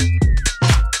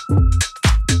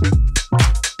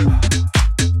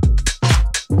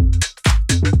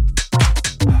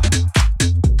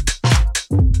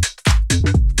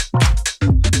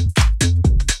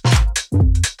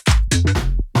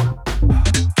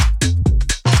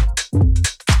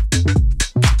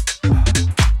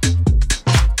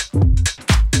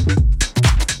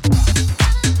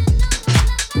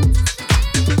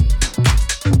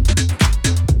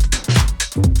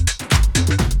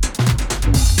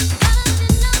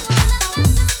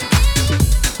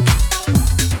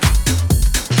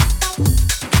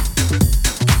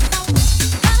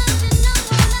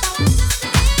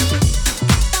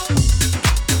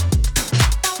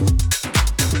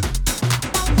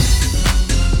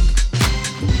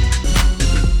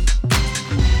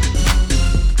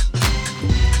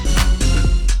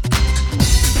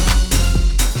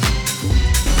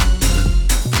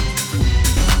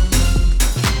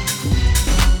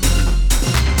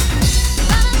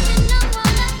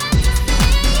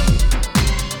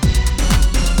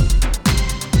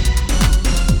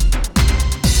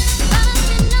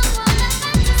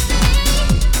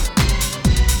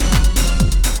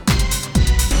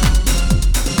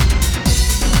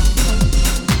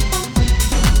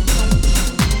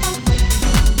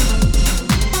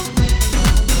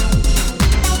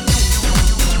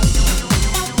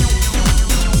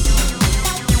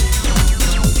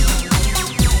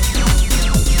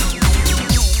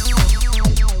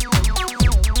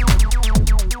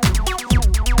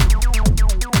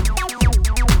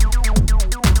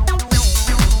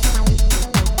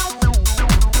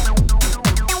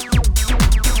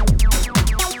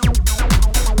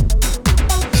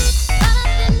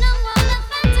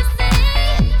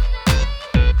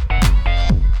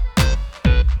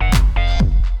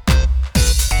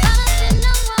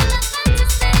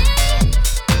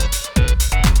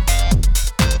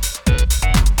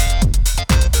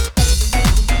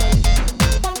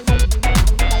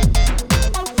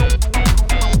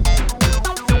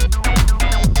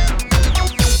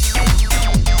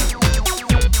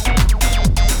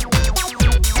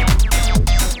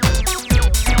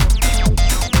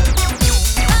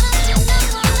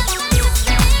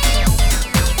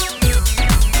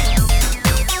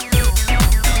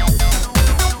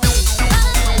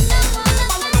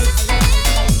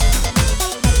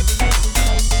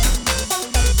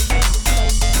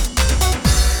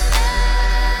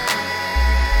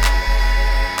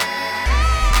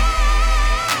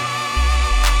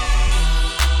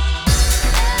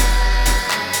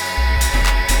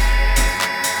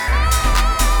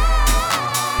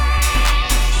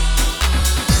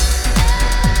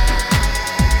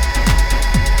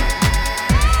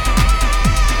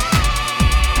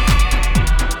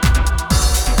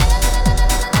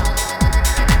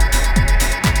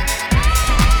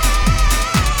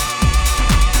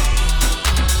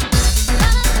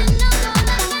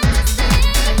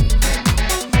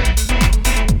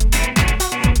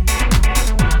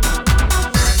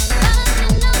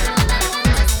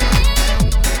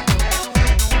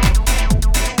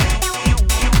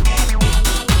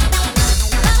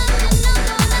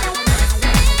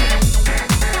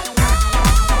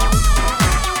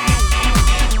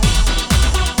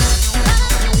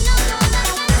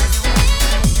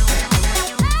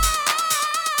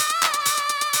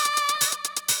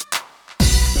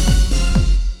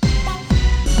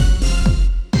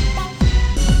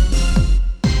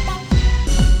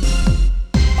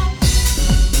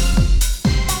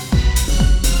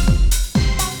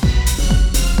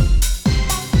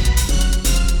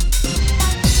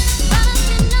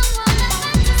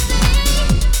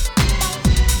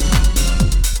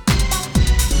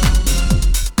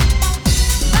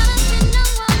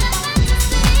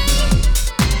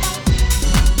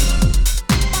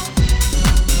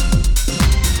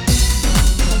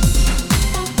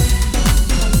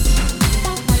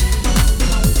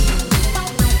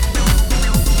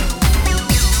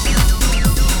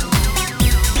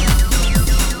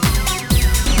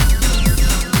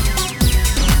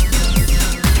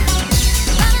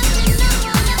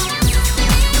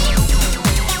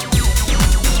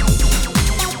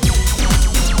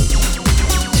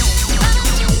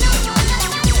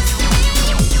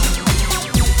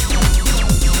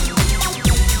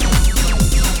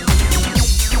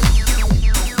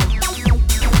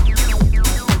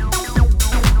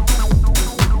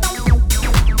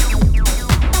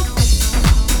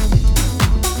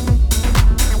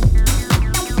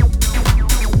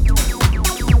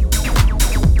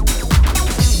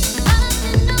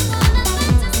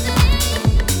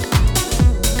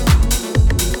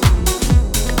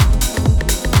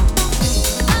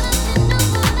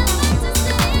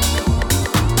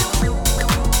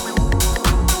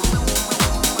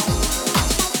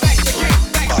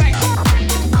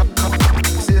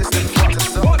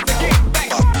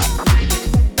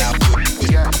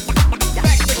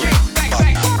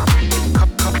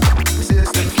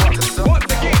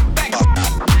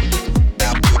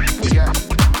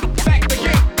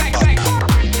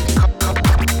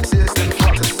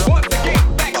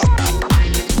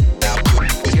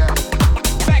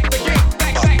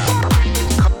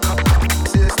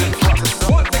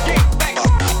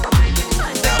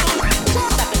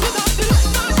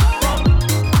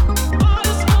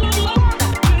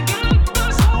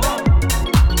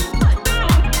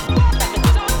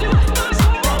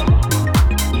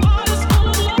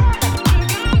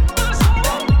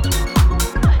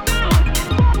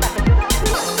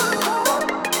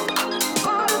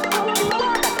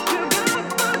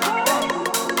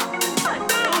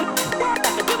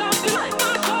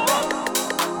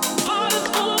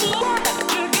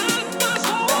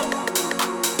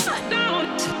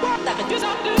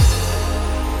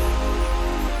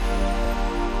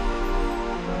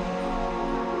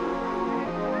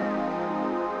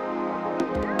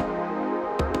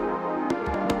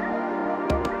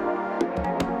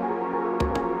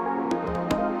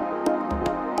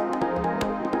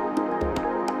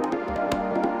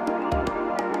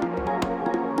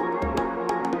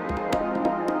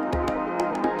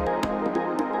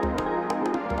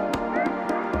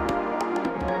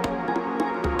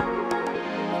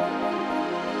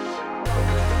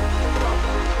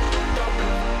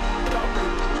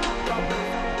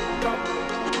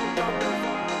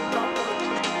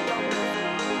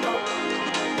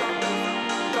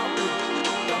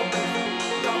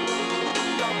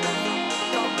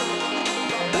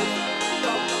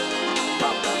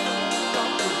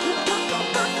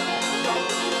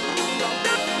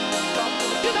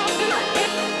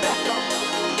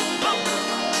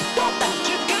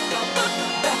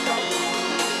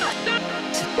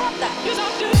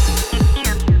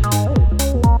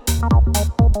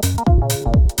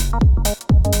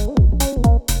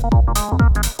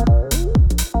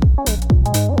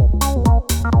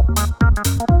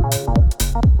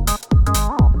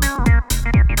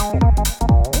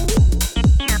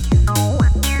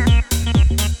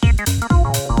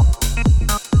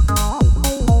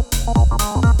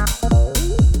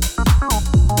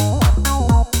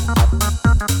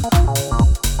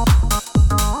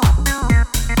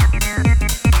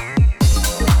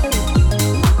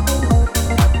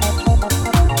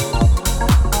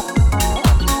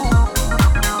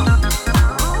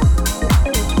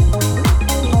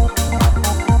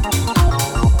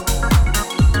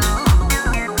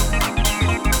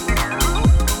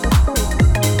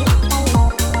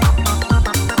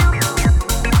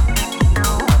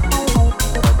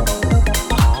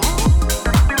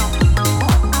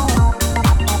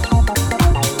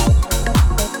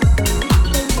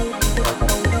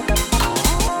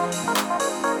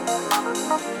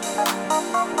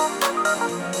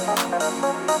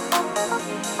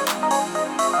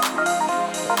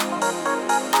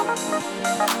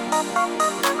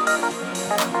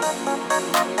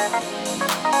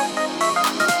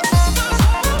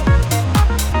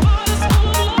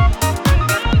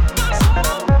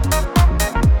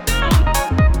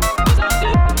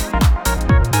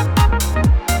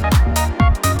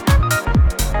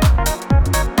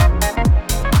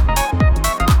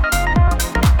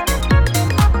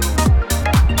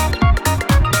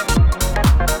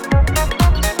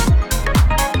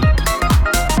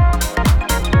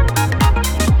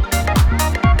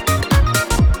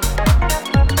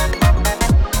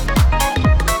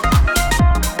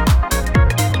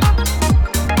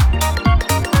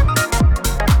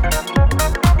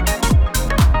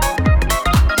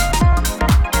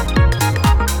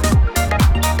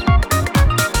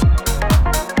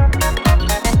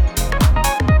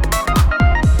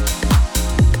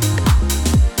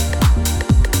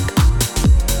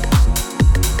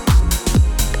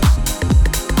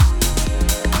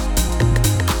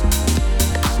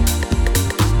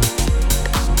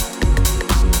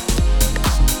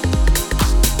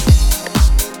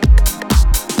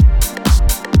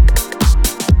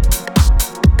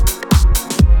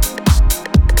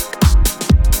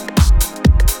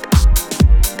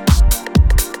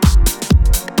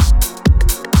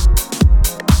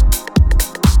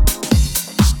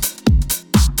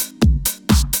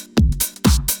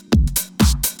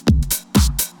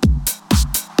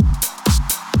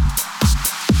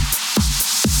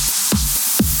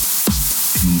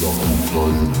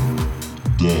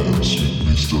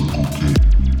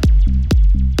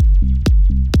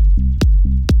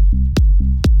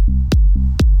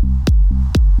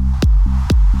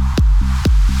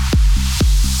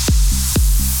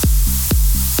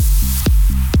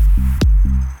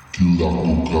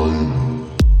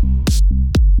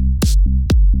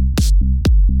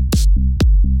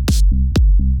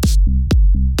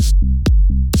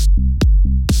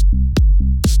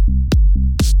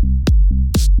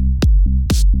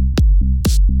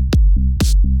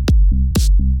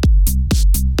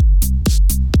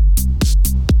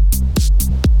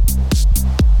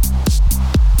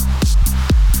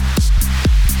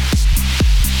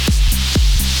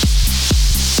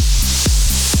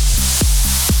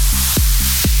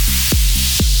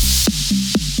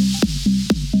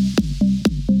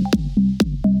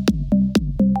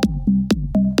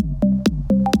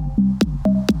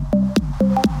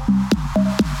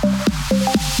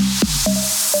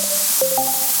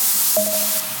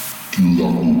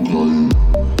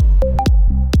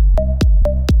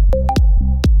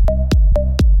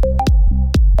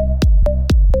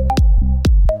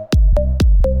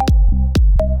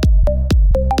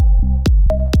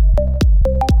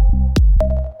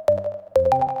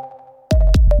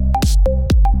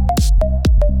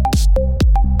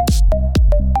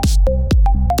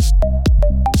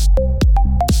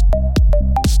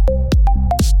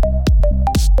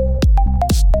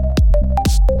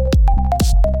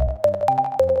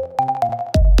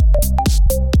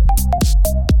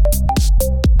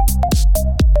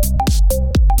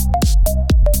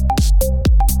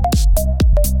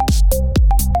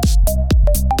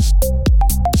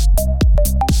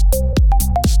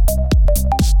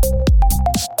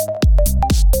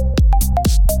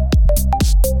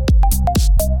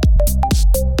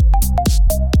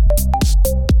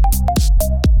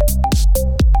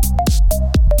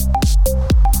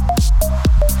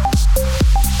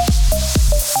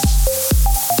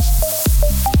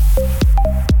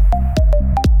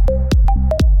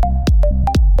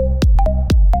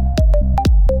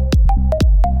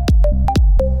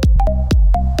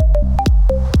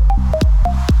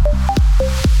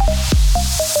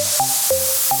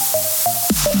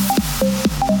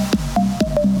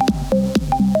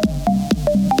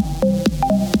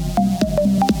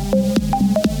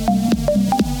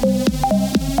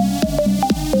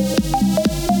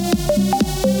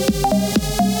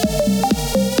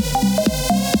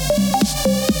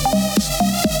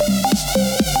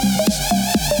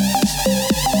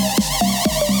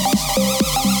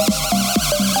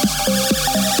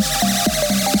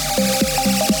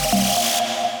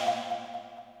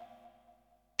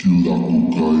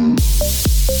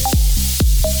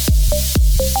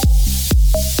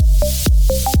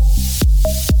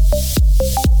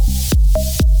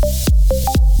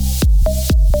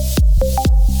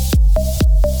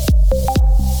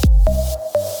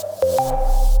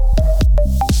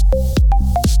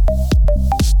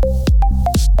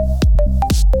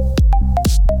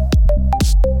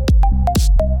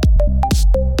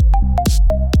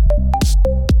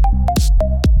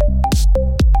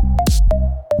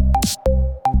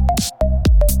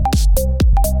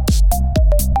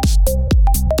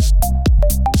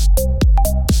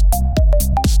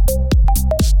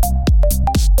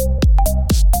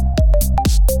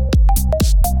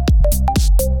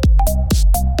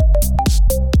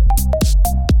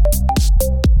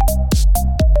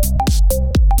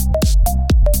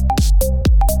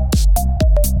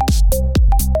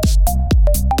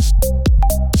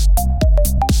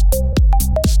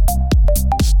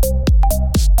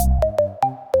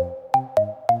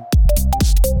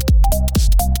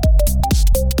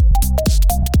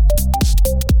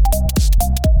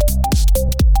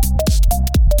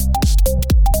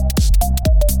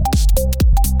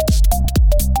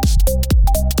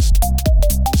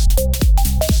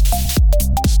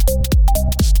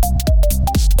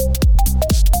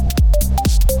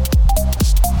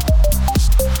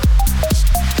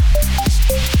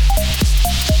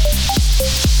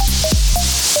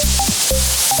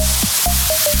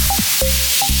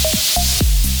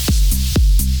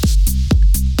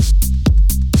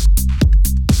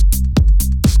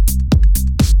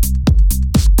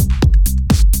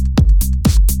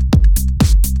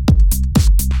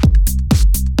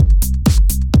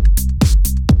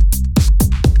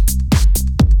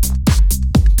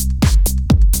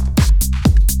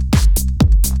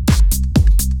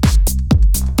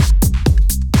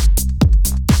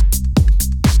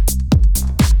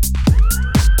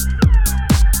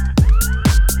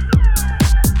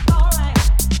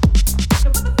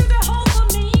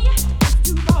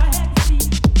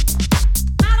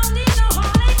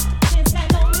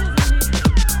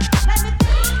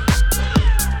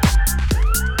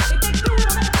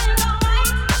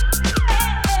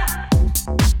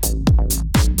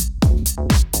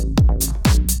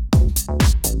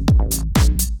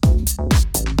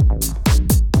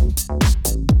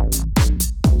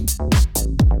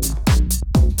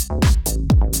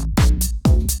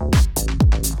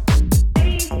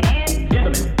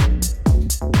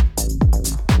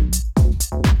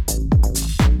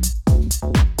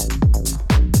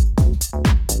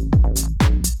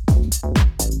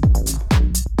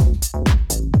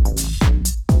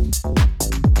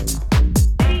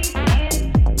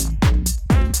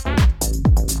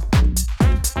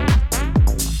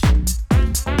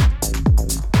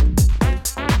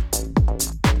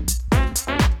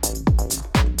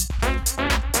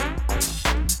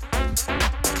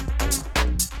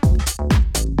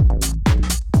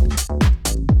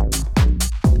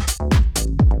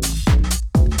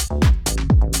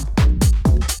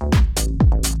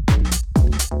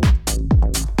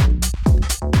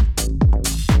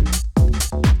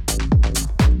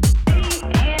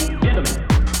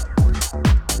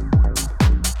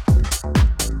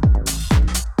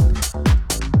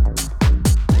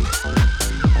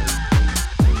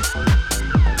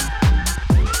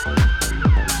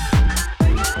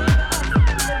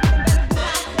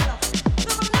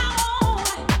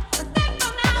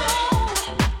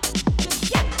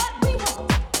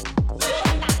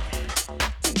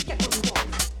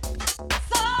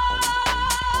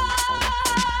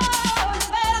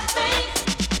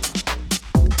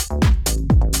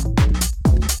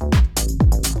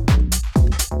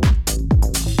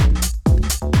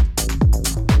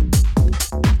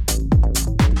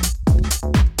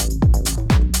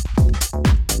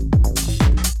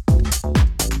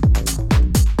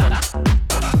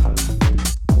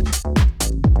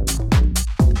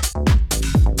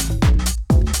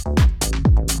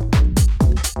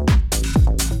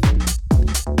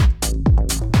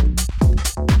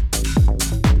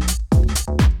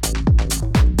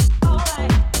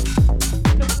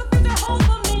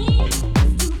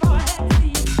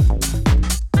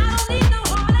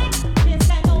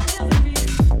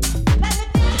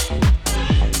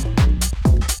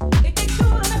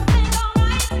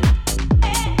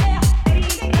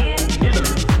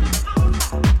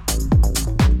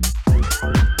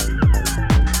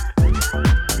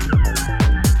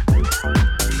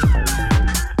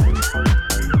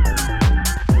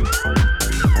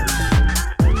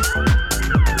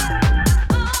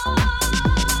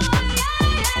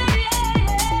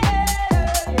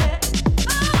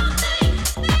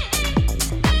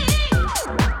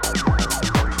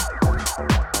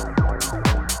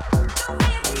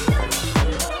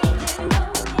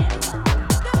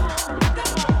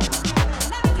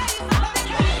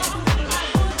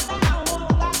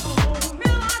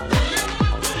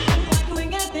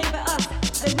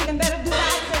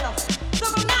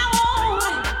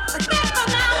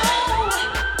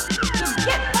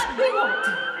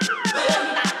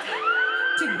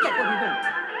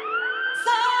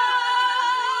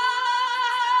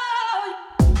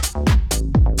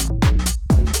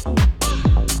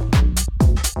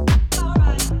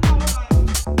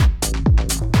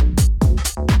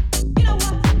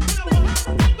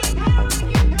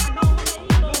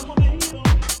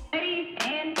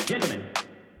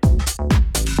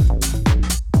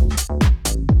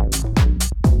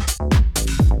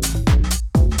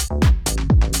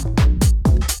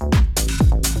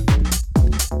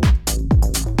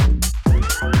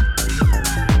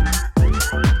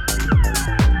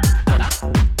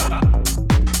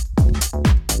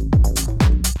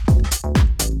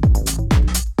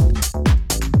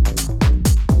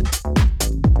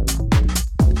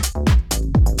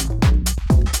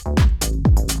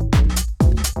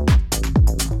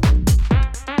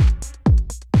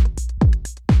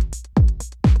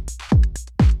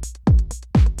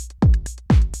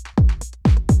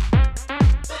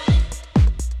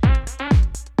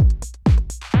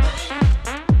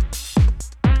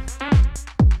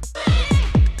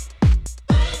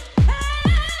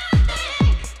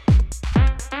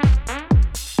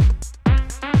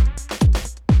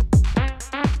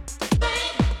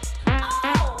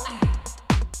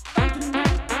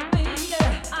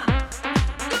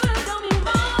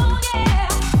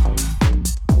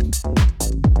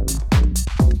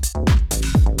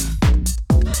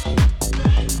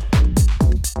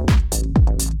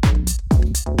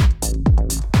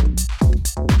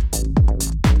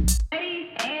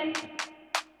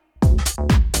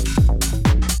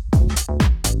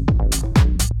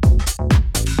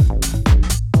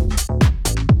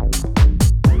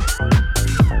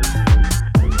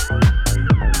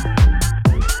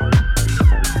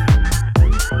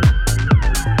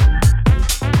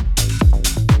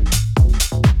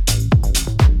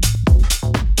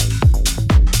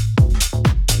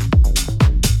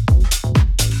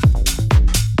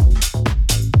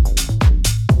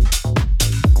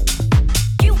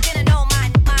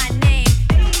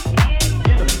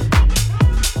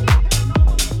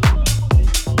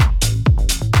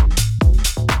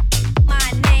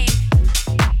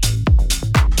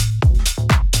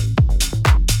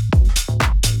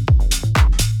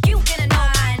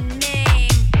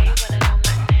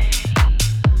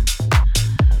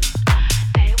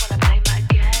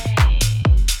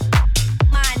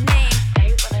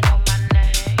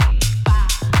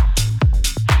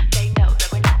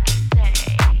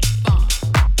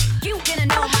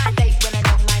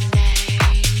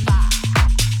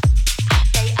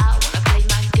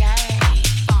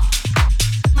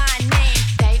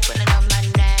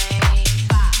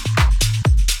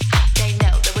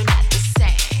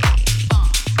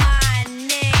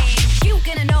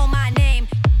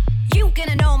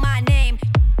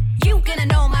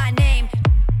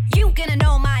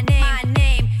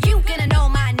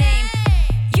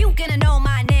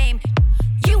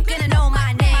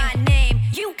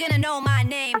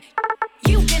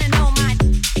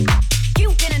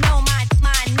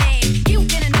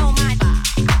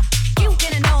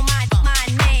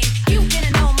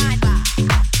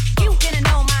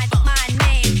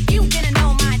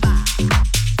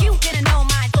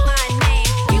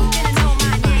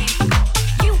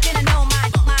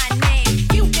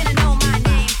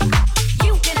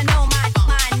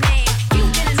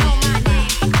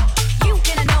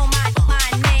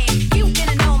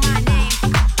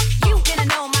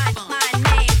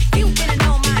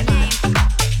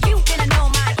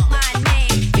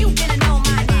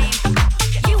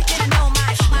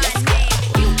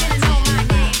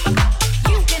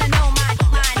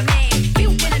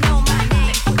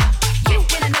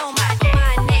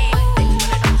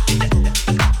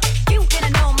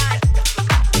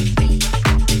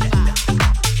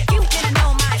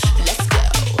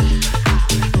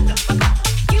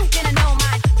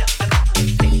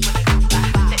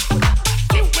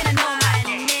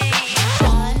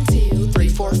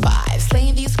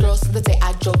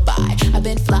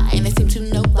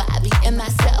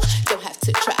 have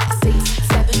to try. 6,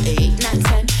 7, 8, 9,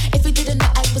 10. If you didn't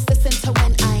know I was the center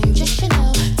when I'm just,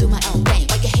 do my own thing.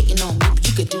 While you're hating on me, but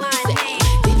you could do the same.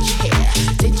 Did you hear?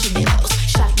 Did you know?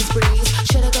 Shopping sprees,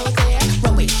 should I go there?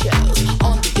 Runway shows,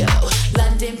 on the go.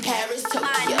 London, Paris,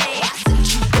 Tokyo. I said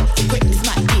you built for greatness,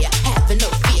 my dear. Having no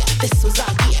fear, this was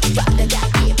our year. Right that I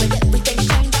hear, but everything's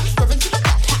changed. I'm swerving to the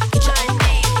left, get your own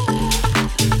thing.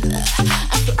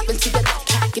 I'm swerving to the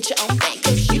left, get your own thing.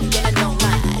 'Cause you gonna know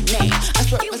my name. I'm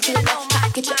swerving to the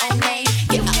left, get your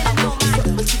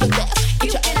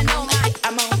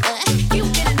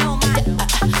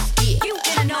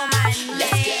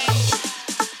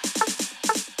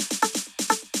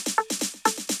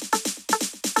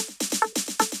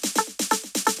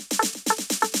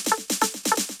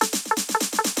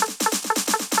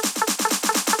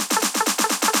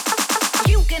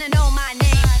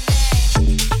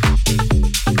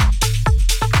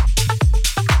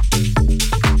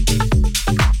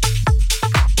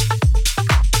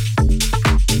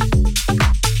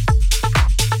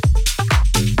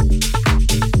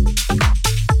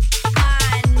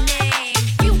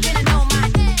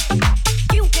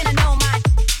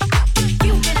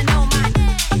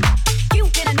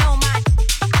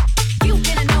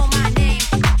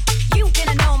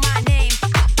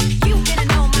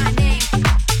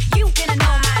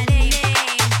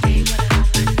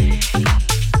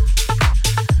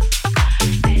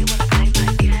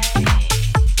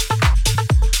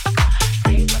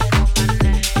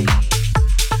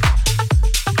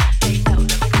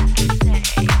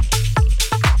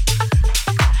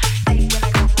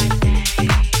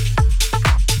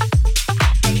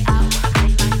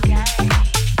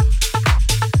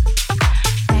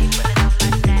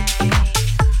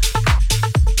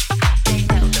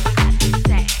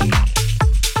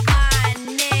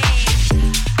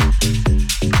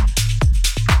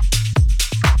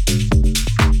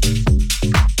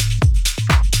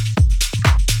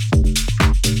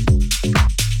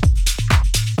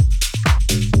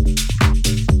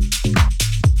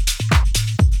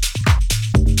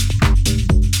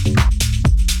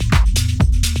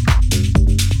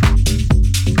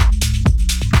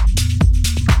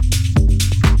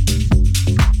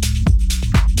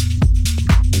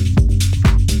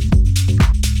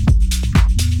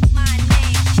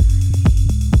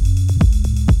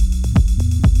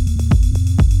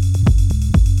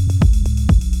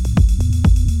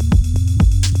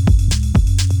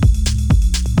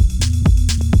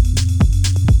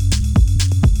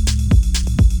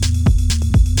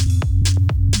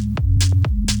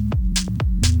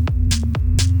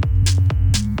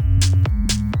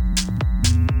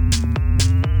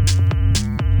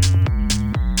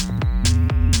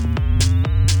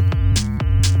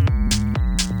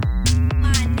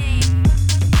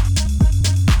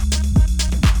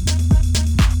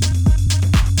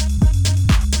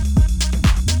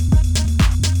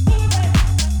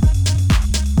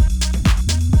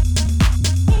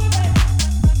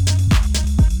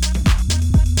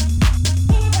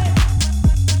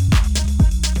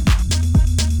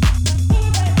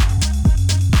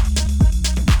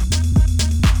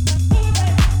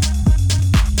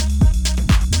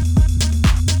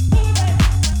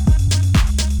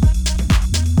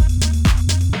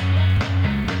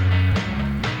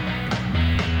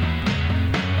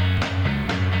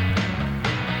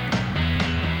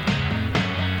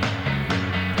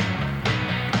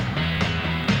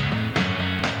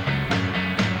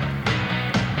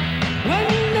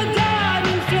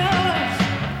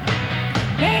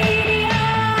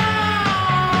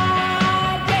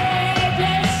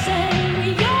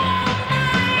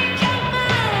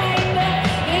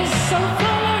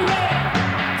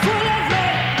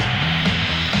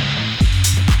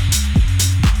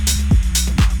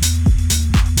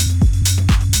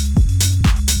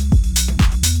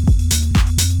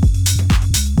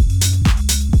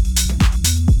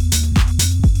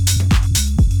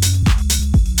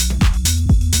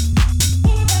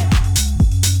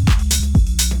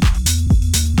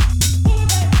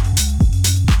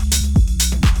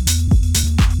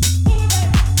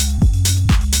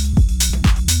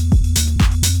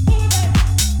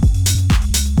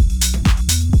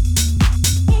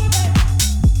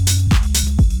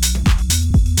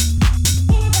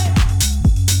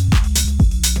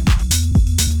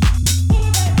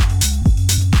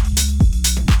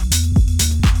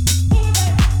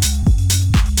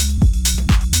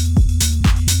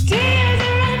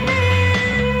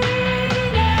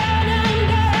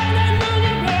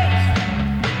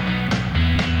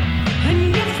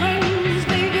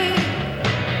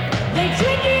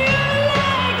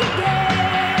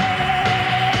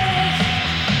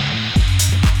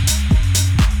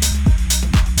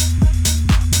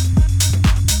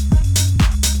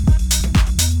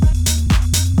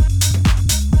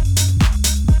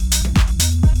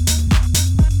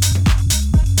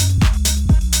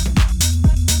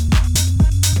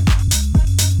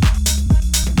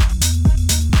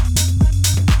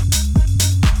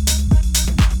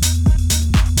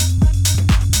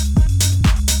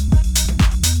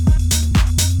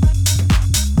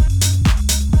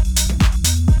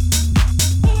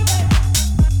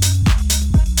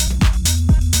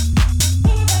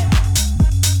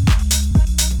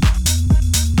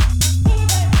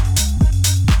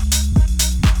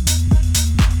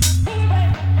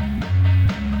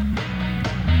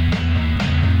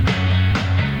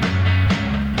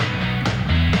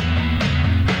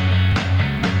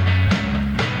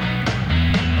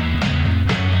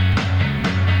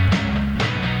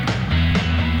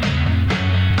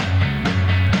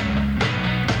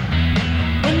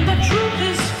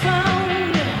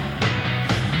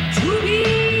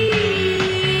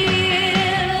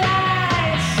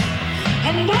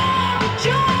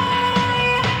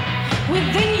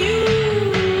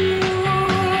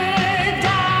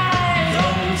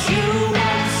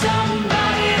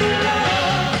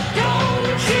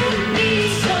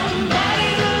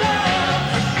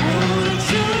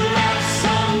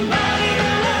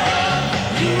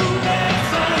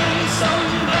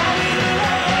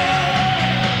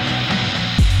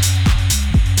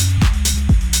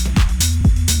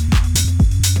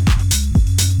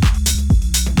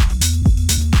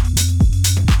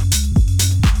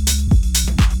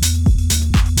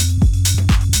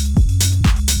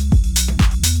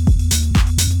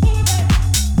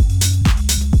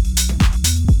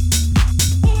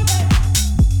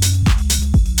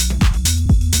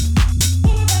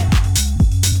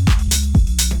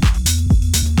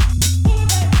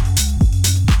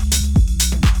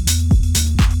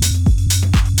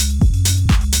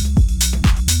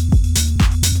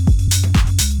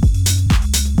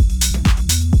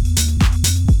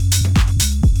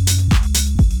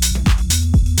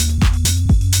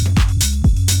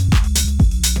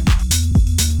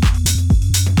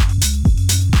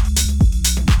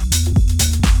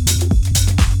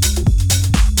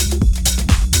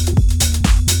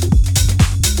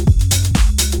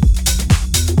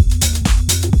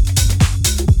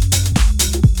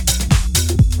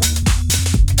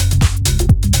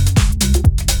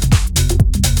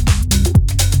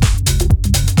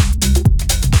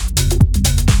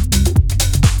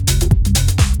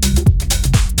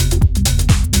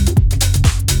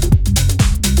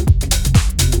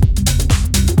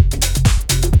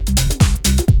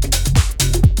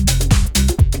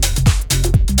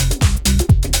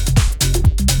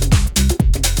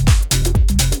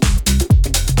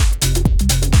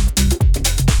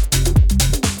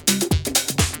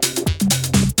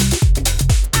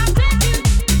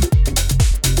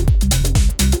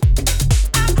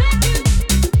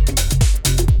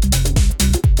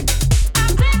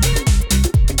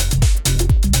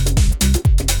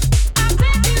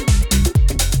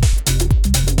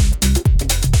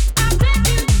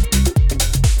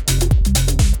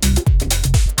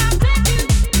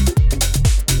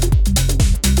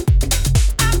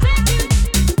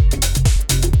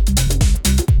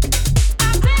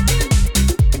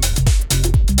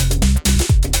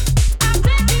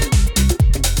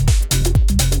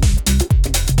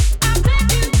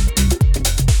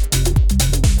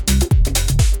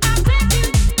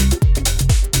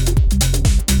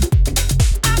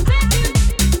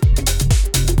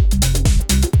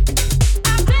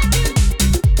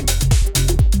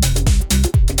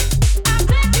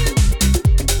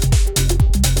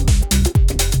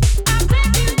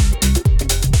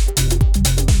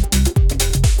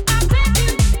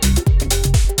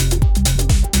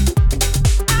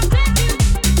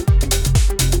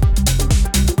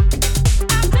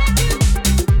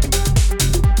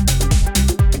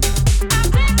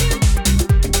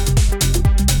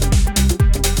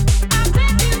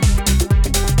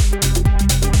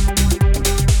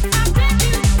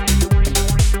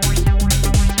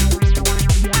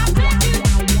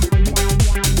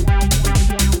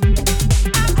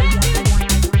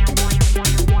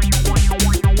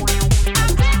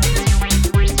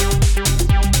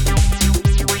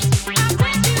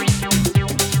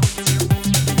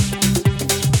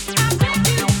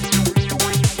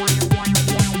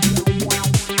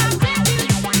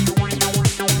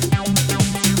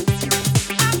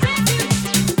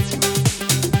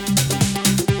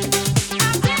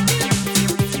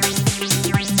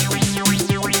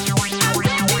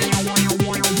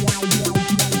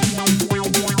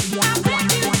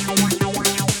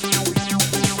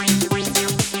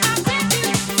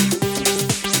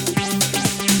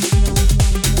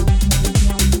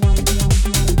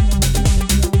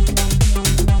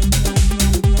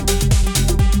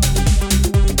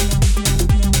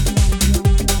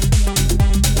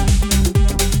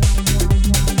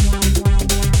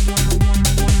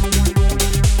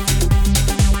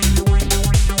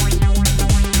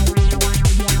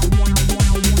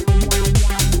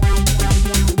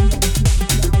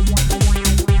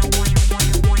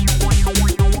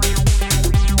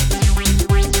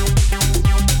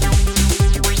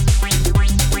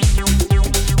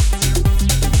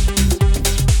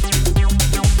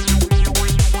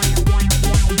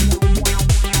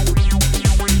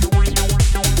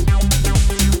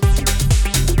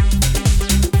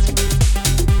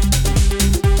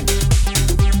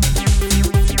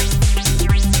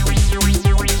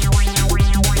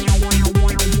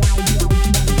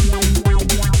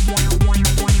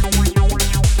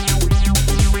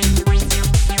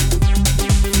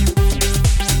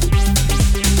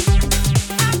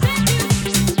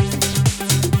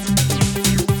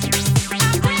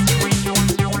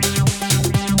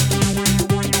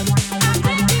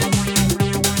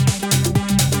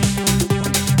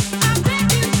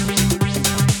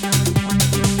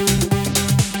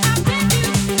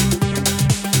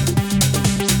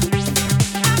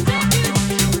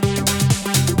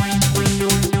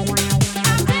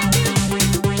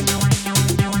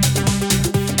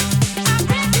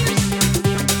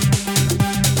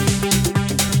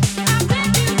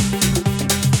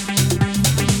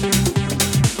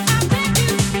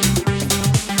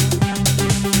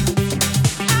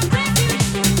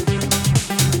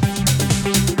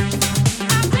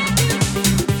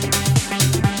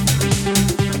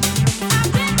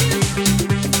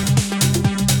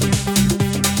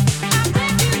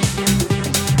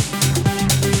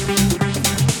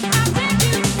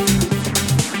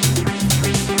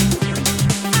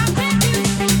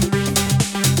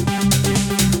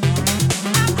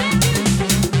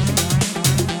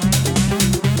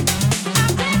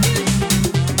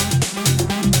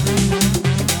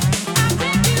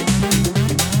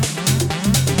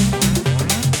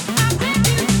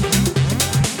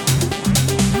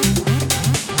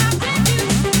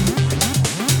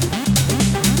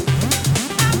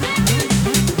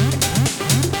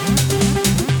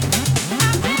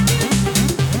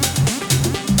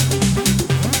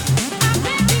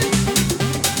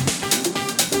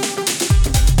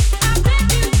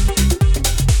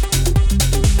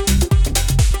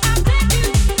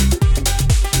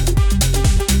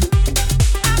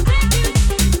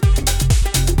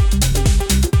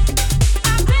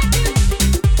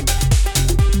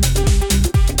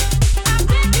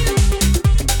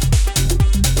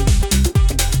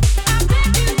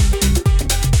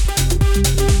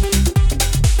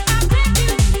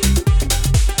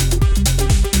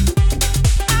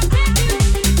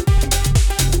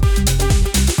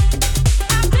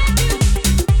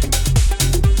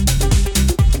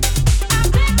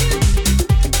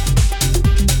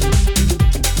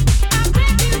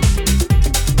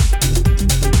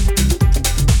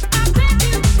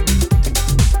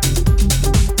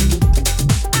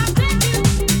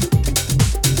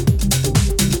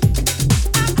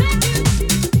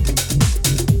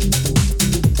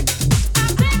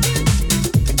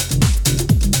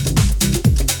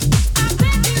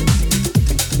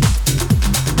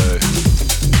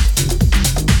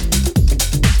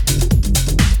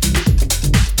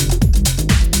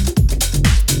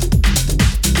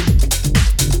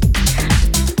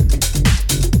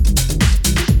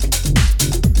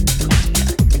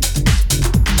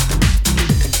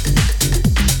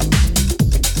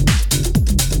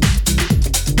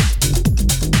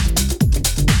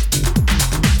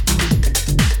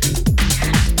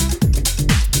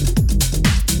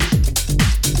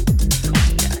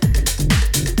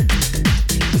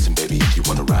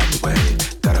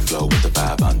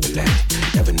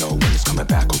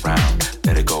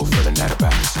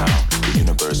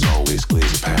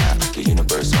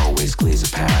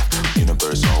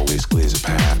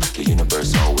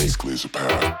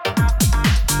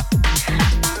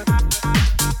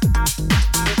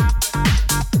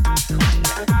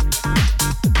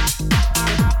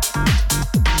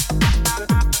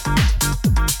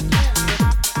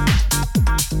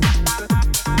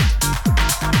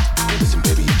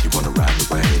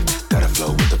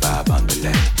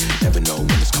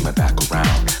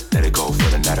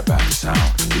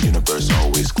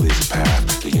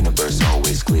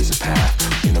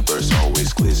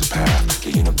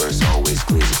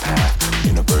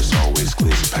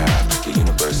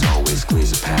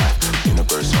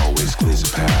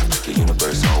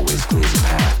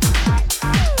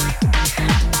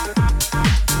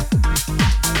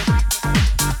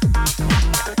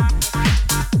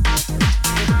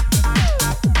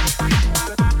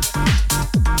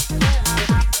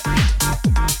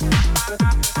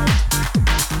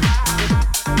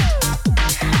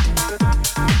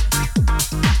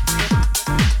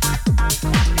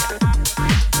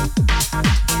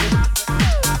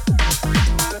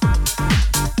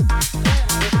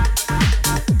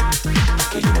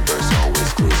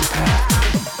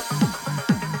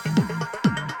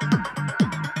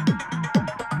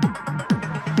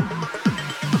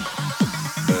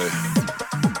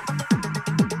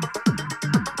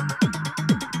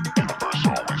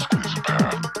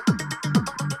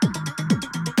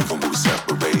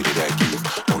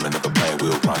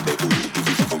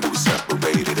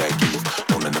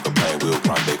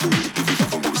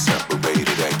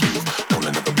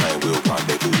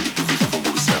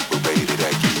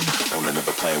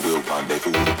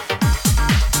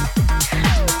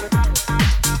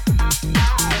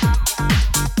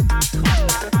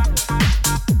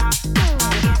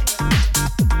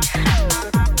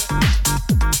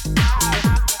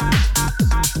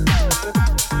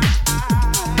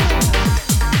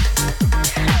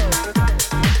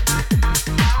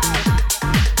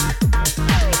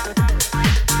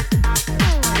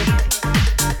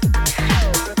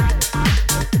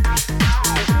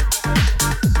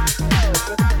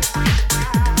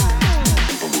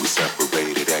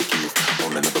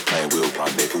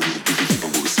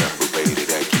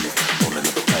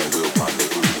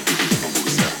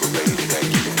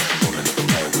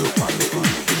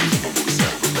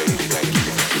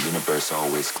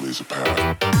Please,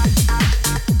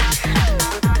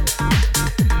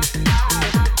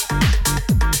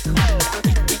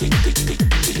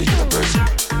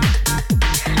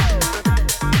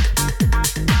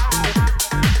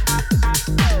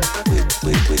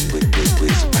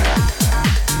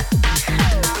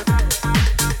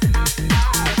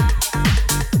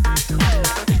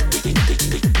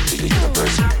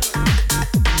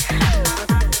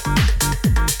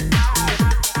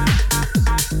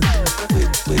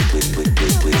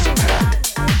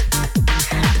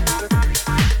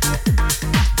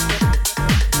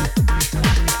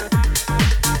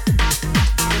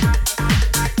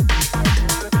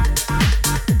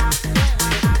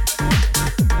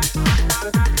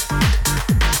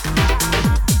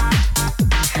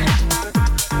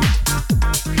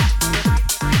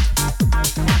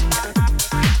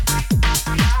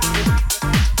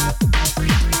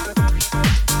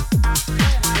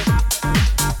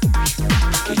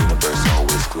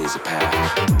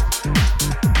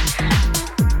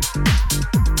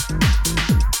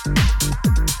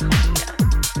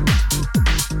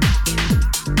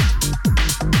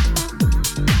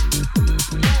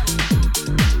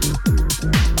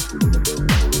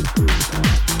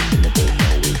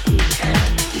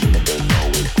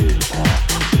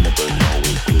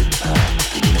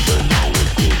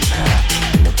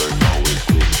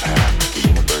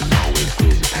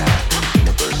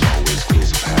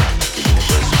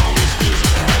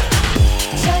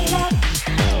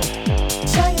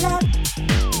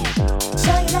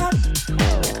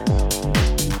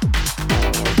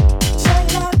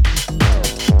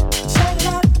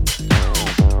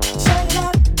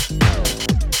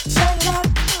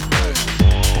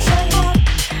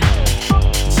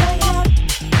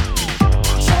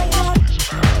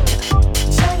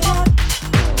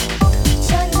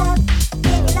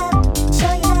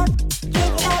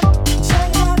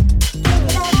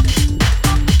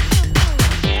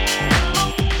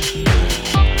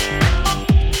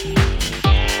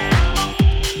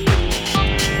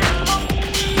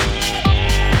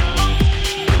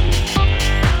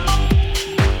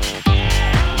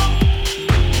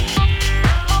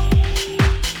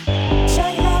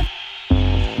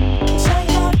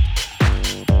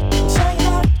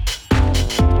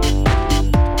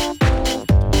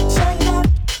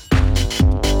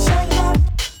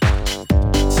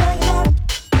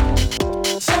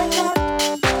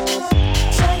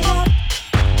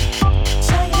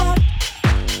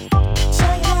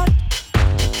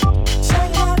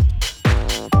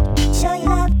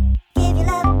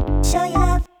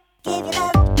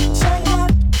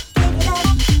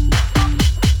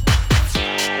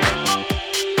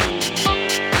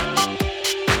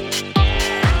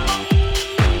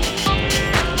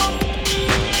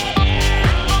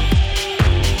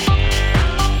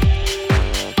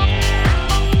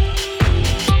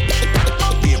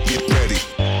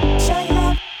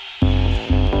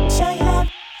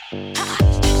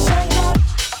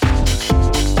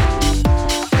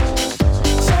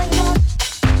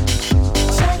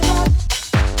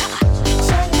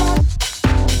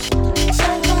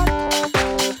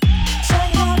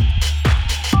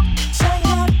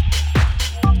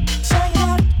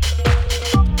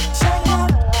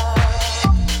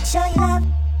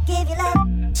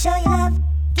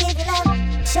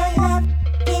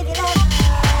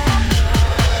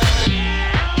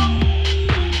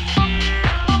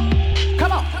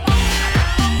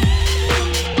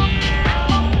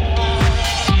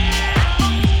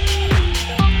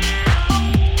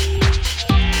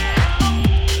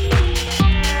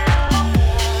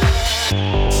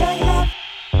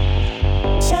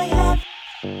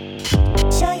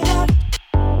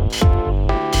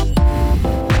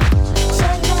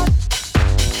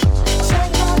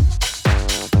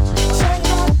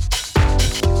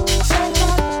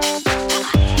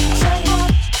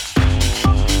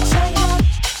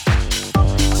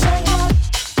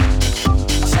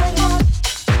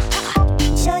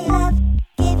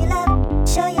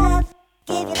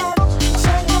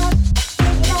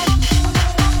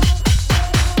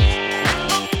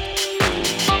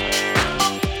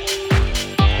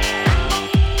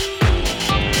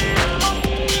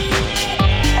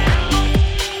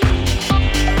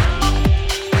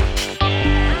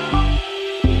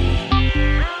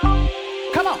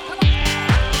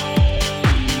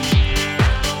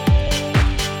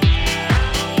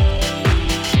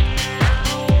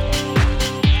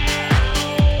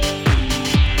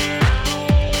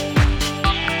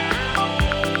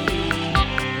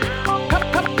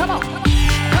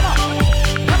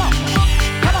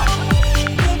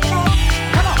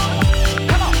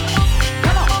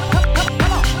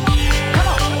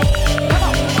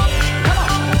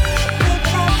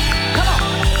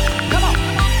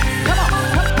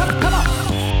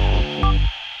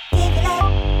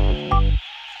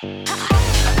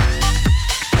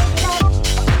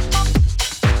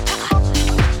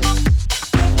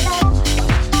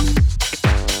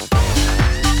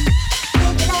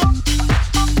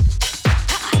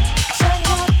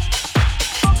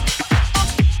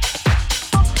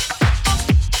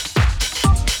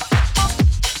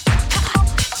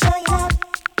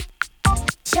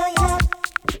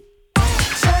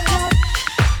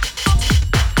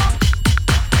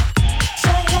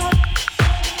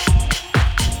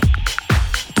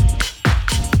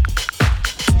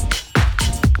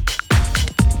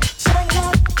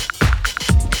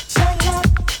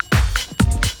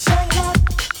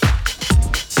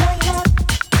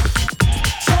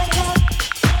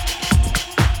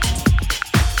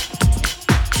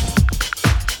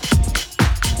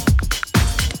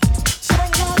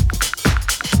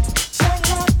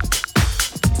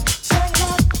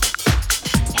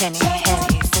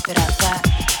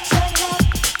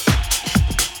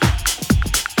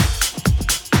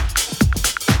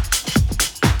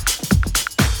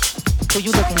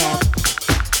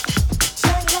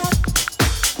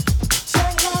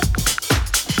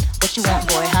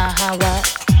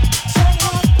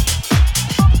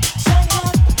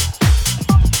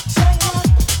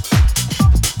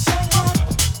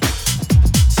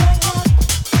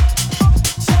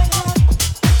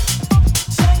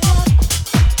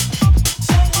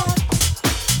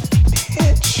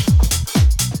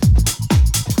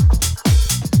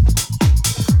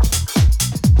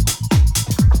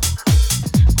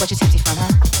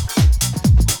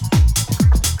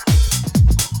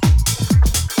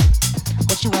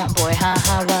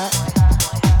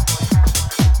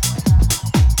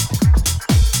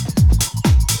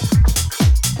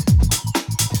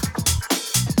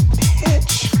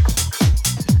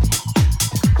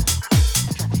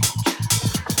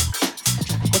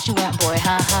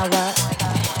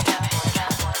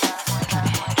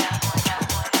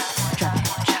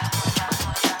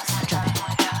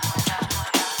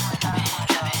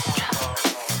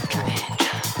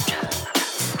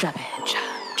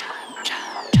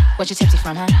 What you tipsy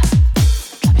from, huh?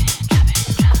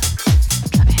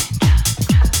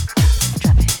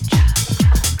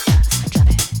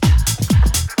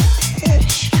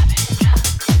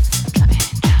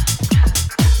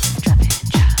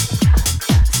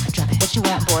 What you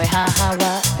want, boy? Huh?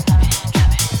 What?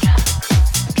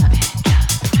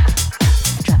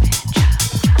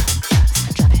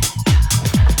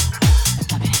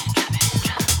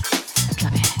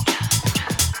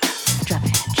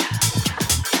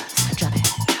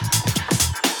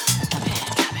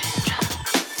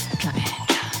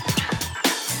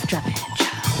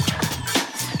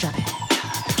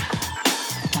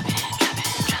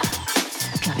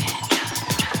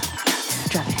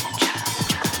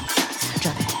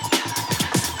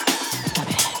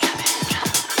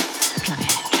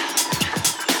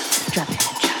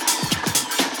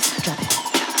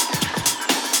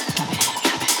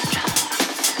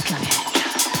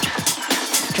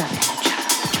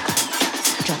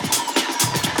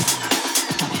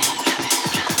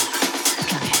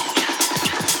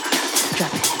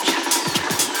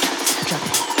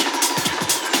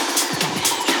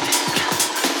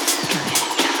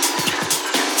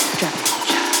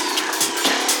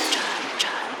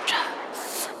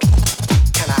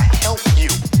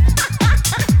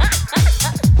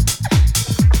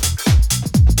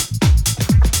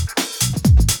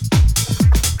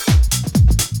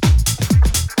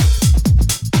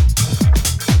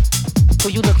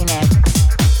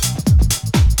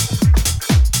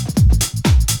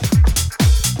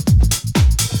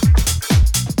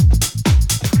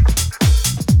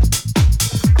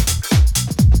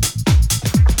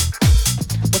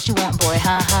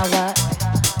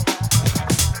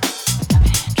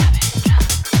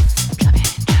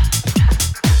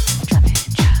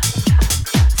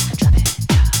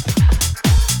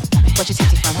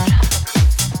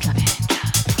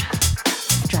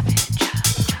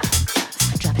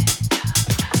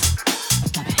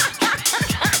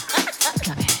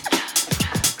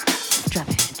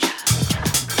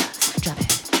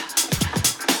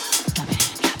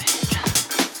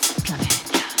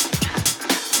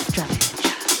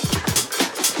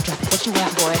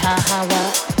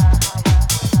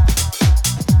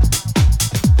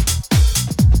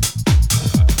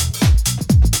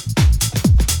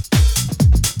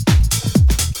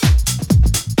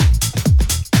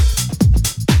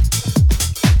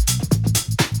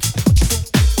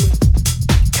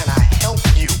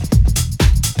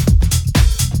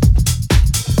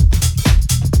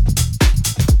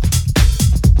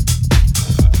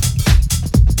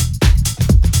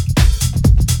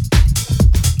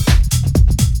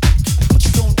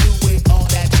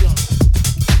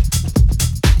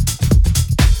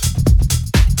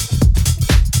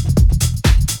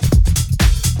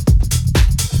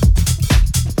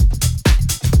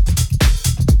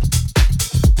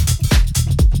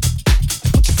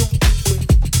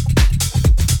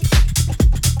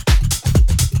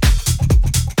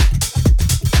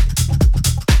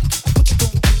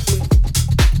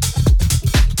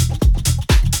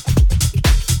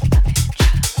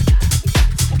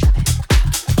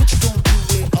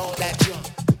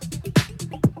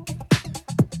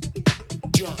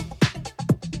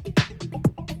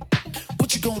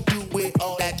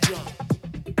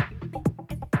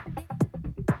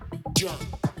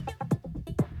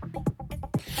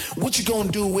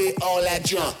 Do with all that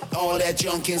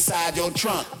junk inside your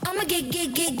trunk. I'ma get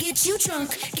you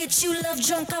drunk, get you love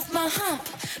drunk off my hump,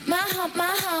 my hump, my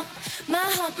hump, my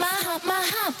hump, my hump, my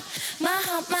hump, my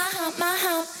hump, my hump, my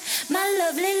hump, my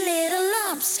lovely little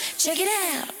lumps. Check it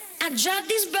out. I drive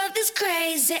these brothers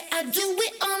crazy. I do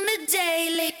it on the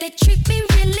daily. They treat me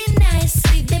really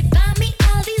nicely. They buy me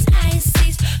all these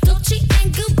ices, Dolce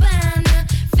and Gabbana,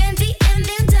 Fendi and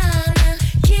Bandana,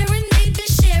 Karen, they been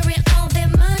sharing all their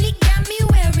money.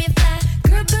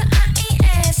 Girl, but I ain't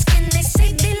asking. They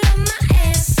say they love my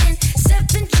ass and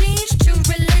 7 jeans, true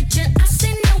religion. I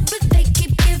say no, but they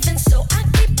keep giving, so I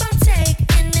keep on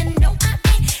taking. And no, I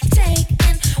ain't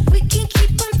taking. We can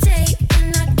keep on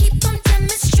dating. I keep on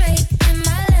demonstrating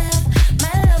my love,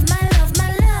 my love, my love, my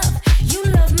love. You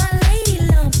love my lady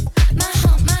lump, my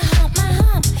hump, my hump, my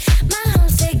hump, my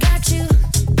humps. They got you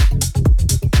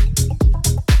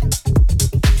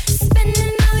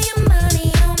spending all your money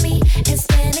on me and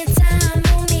spending time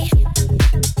on me.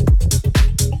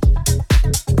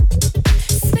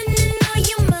 Spending all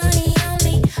your money on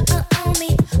me, on me,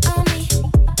 on me.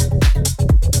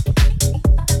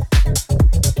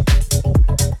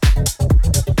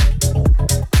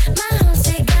 My house,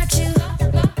 they got you. My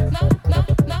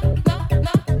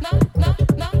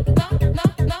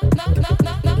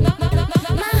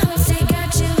house, they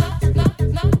got you.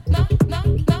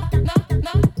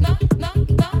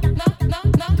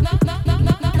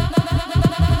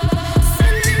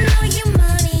 Spending all your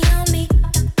money on me.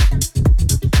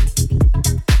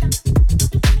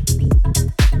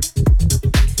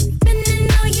 Spending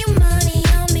all your money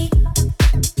on me.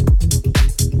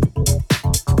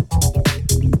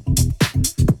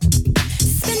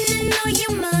 Spending all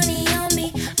your money on me,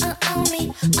 on me,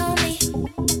 on me.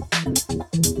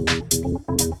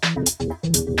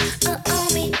 On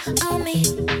me, on me.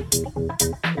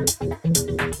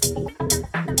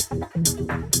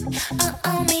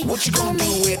 On me. What you gonna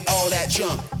do with all that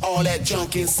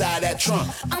junk inside that trunk?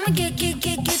 I'ma get you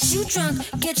drunk,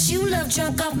 get you love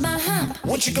drunk off my hump.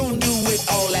 What you gonna do with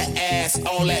all that ass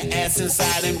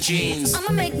inside them jeans?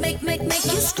 I'ma make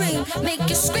you scream, make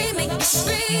you scream, make you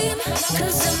scream.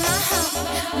 'Cause of my hump,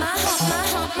 my hump, my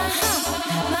hump, my hump,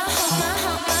 my hump, my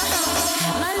hump, my hump,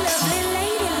 my lovely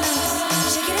lady lumps.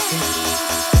 Check it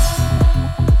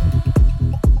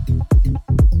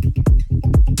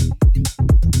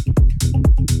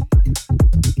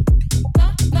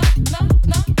out.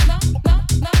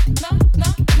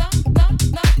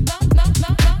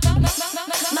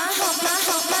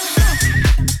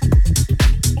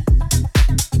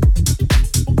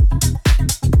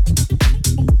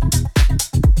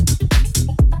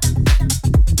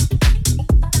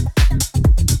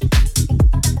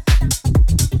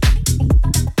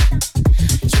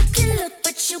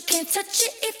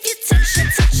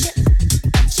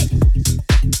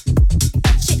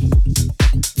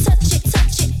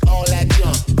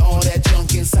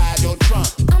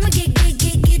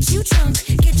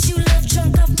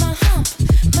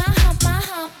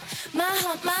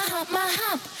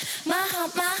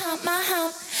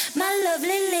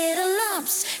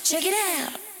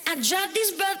 I drive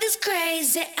these brothers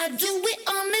crazy. I do it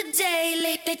on the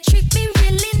daily. They treat me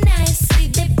really nicely.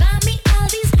 They buy me all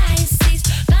these ices.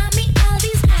 Buy me all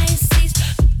these ices.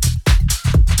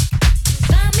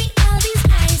 Buy me all these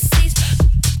ices.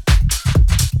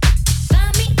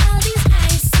 Buy me all these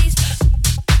ices.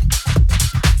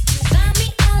 Buy me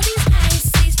all these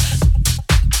ices.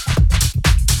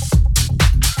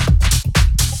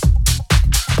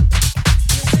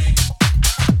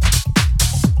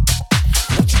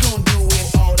 What you gonna do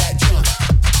with all that junk?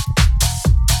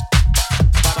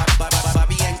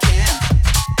 Bobby and Ken.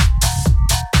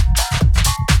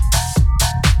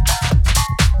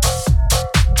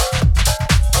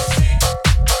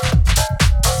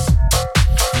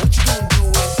 What you gonna do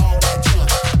with all that junk?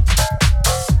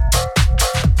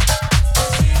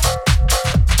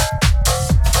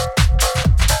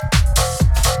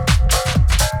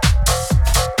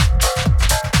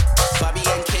 Bobby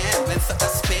and Ken went for a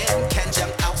spin. Ken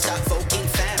jumped out, start voguing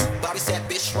fam. Bobby said,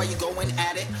 bitch, why you going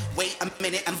at it? Wait a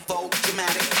minute and vogue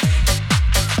dramatic.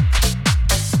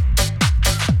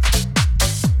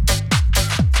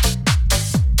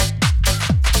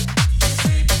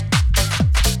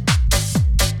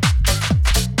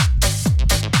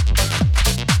 and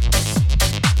Ken went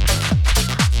for a spin. Ken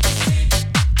jumped out, start voguing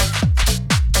fam.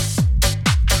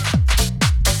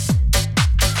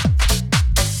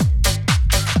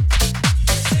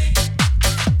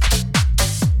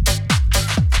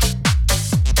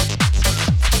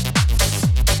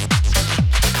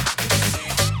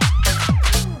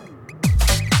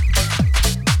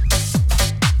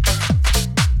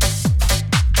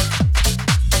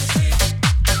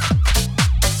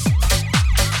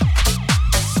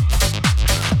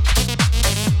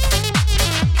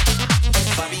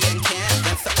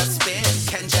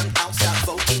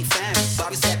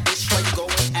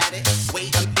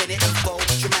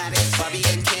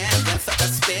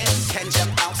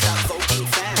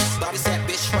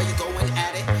 said,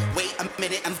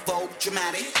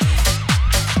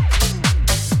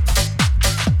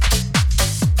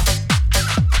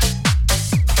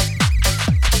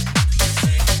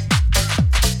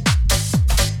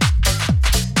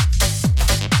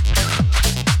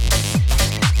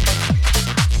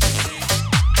 bitch, why you going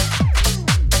at it?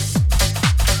 Wait a minute and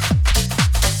vogue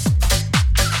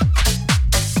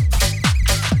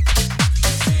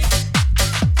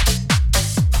dramatic.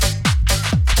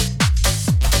 Bobby and Ken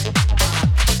went for a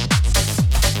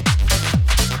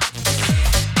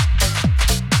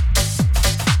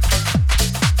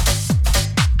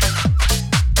spin. Ken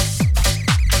jumped out, start voguing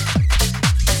fam. Bobby said,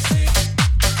 bitch, why you going at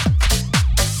it? Wait a minute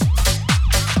and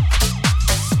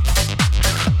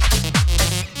vogue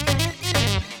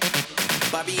dramatic.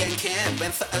 Bobby and Ken went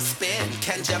for a spin.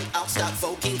 Ken jumped out, start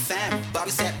voguing fam.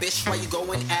 Bobby said, bitch, why you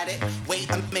going at it? Wait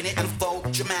a minute and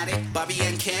vogue dramatic. Bobby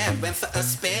and Ken went for a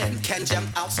spin. Ken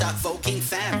jumped out, start voguing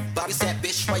fam. Bobby said,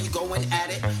 bitch, why you going at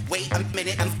it? Wait a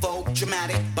minute and vogue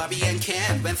dramatic. Bobby and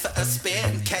Ken went for a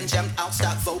spin. Ken jumped out,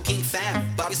 start voguing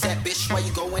fam. Bobby said, bitch, why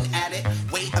you going at it?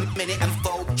 Wait a minute and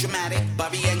vogue dramatic.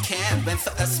 Bobby and Ken went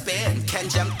for a spin. Ken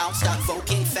jumped out, start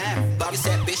voguing fam. Bobby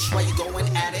said, bitch, why you going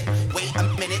at it? Wait a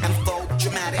minute and vogue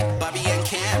dramatic. Bobby and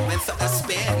Ken went for a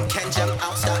spin. Ken jumped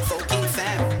out, start voguing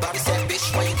fam. Bobby said,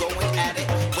 bitch, why you going at it?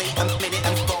 Wait a minute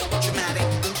and vogue dramatic.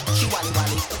 She wally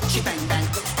wally, she bang bang.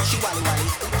 She wally wally,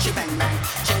 she bang bang.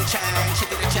 Ching chang,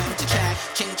 chickadee chang to chang.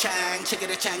 Ching chang,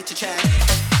 chickadee chang to chang.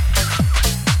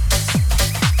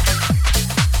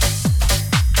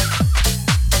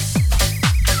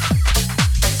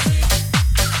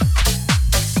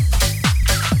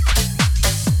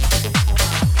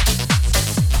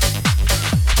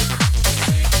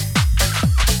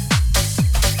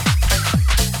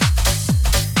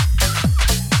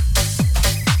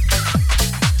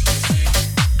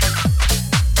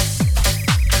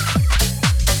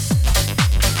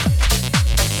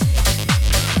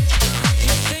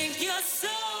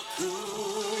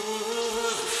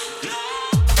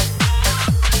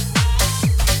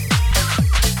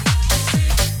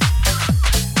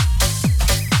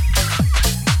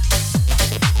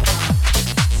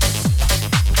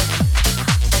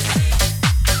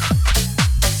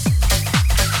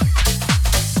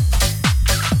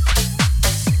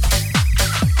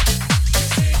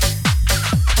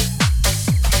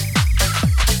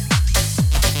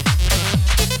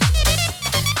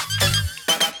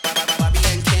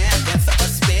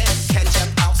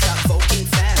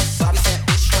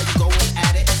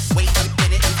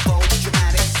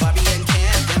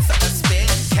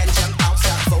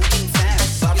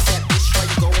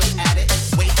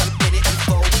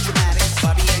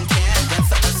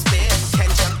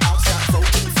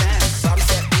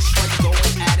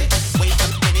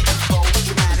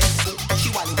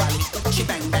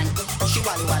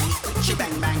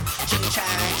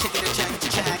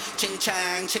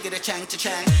 chang to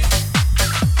chang.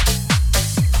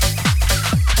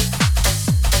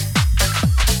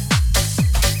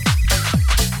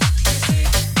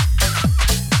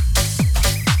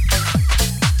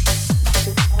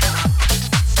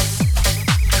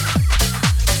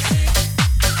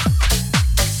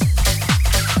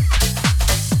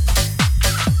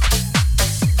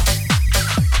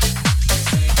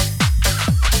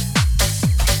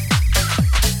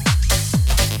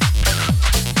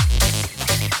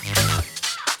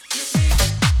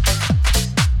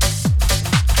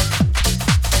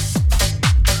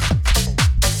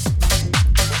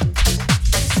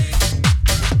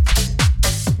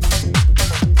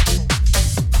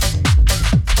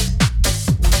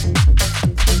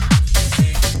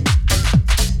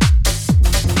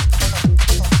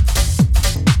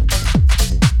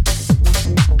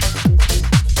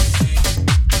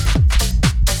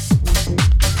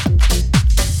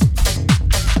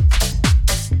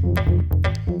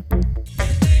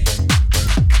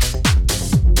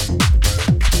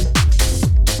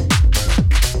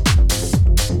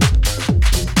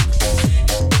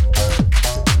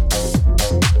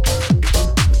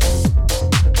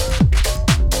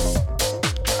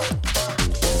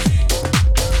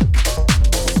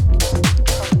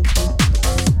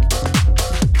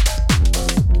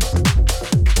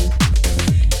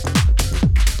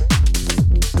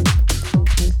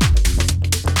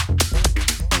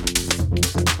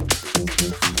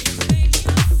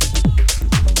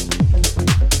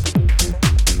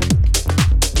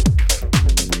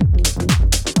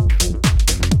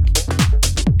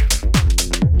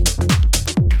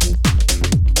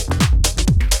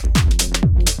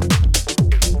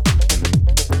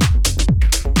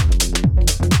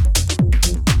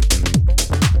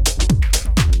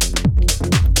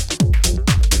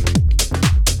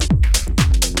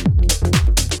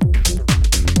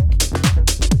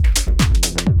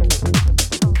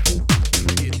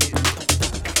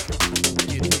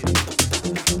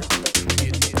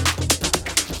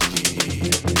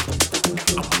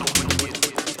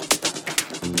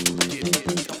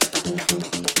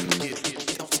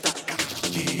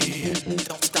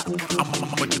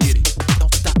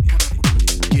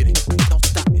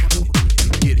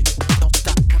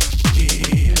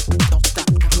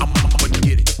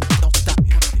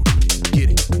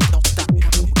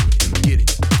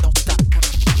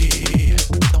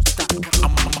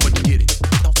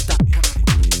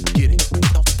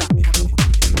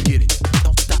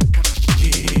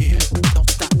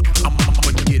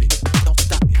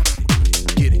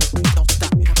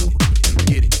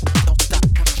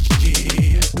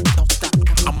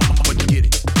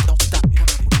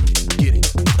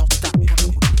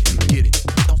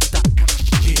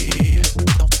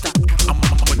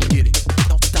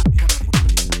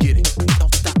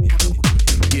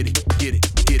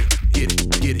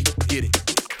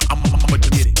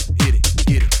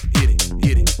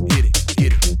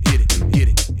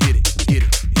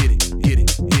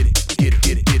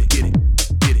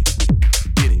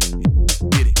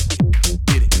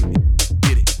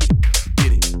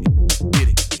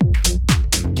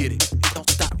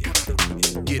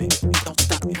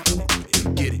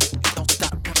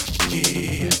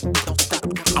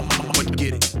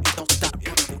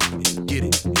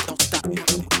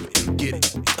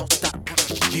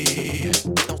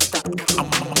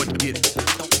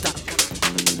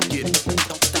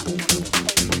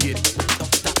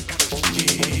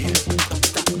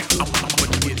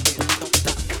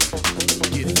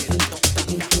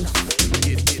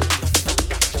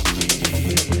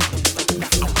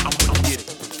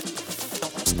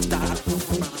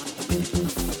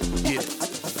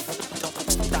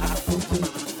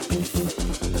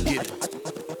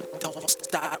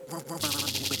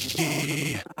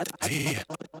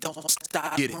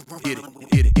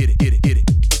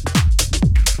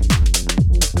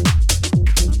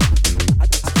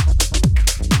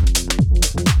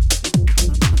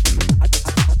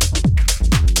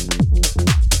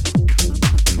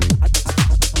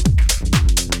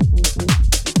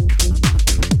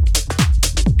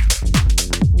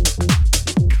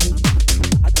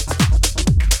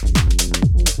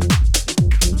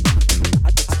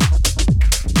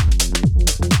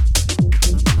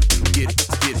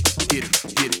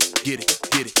 Get it.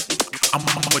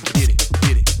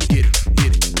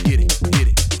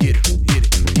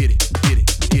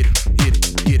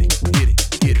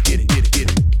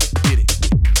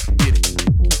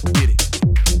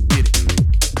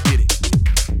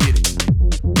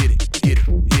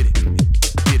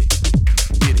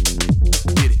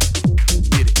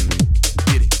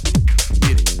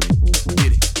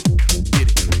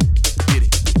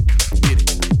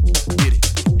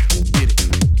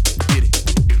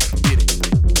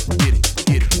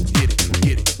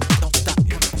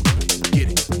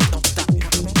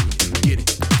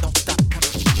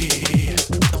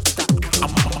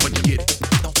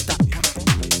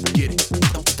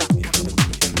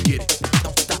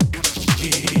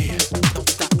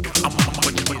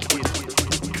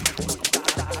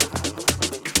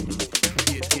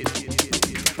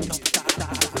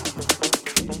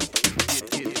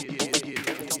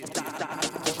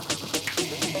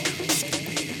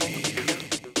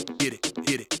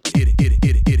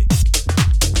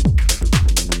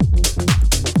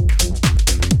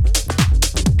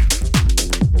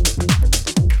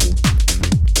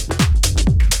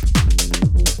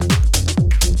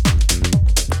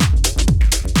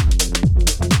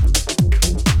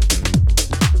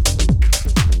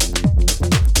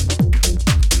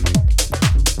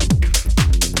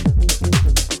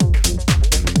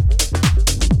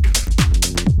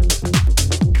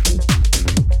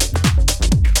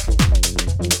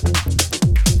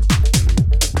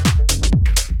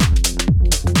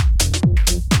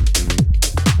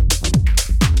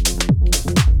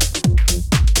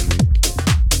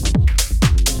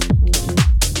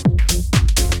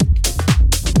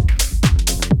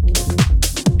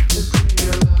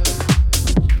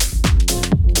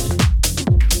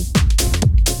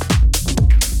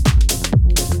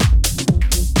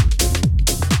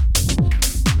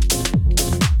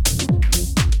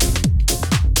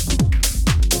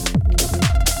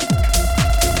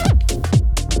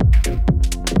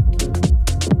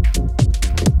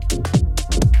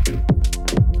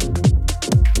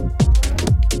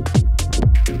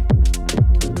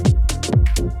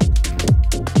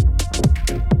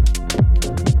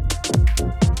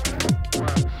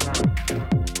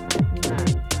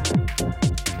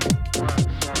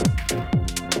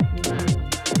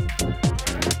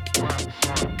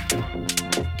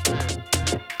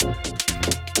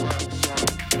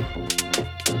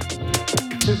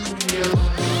 Play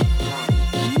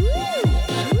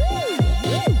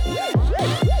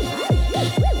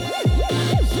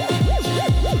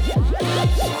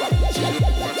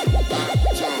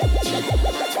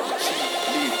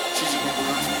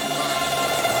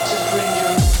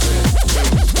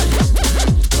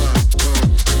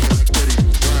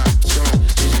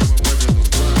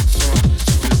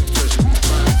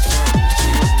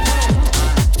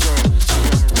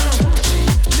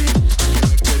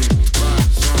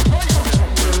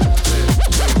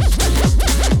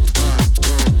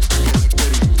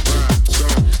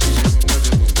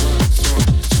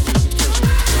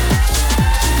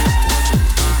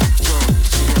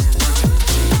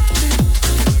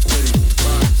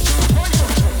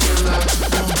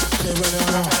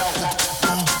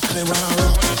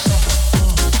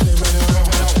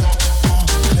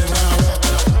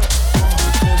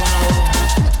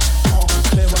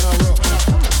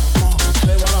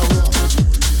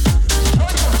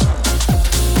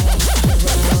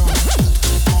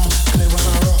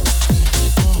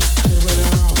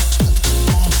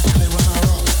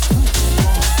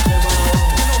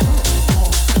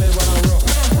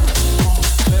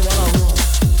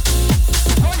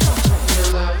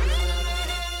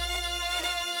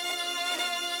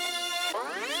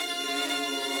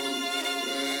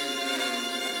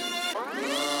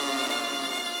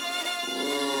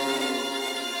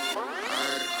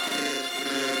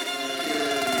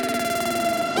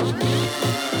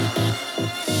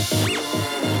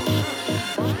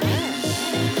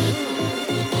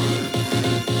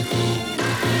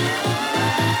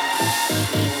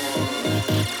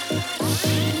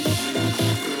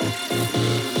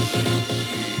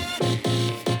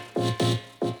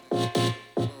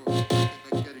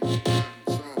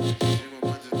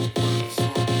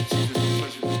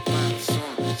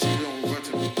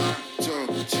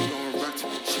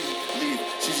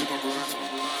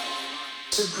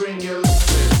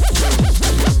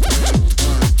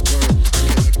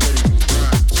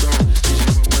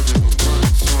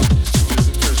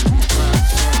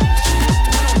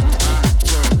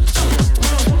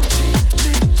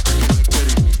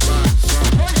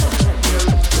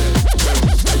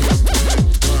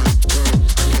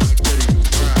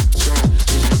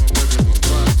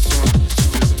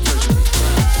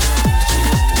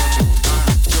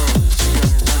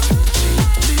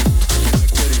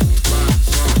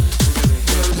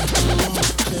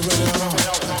right around.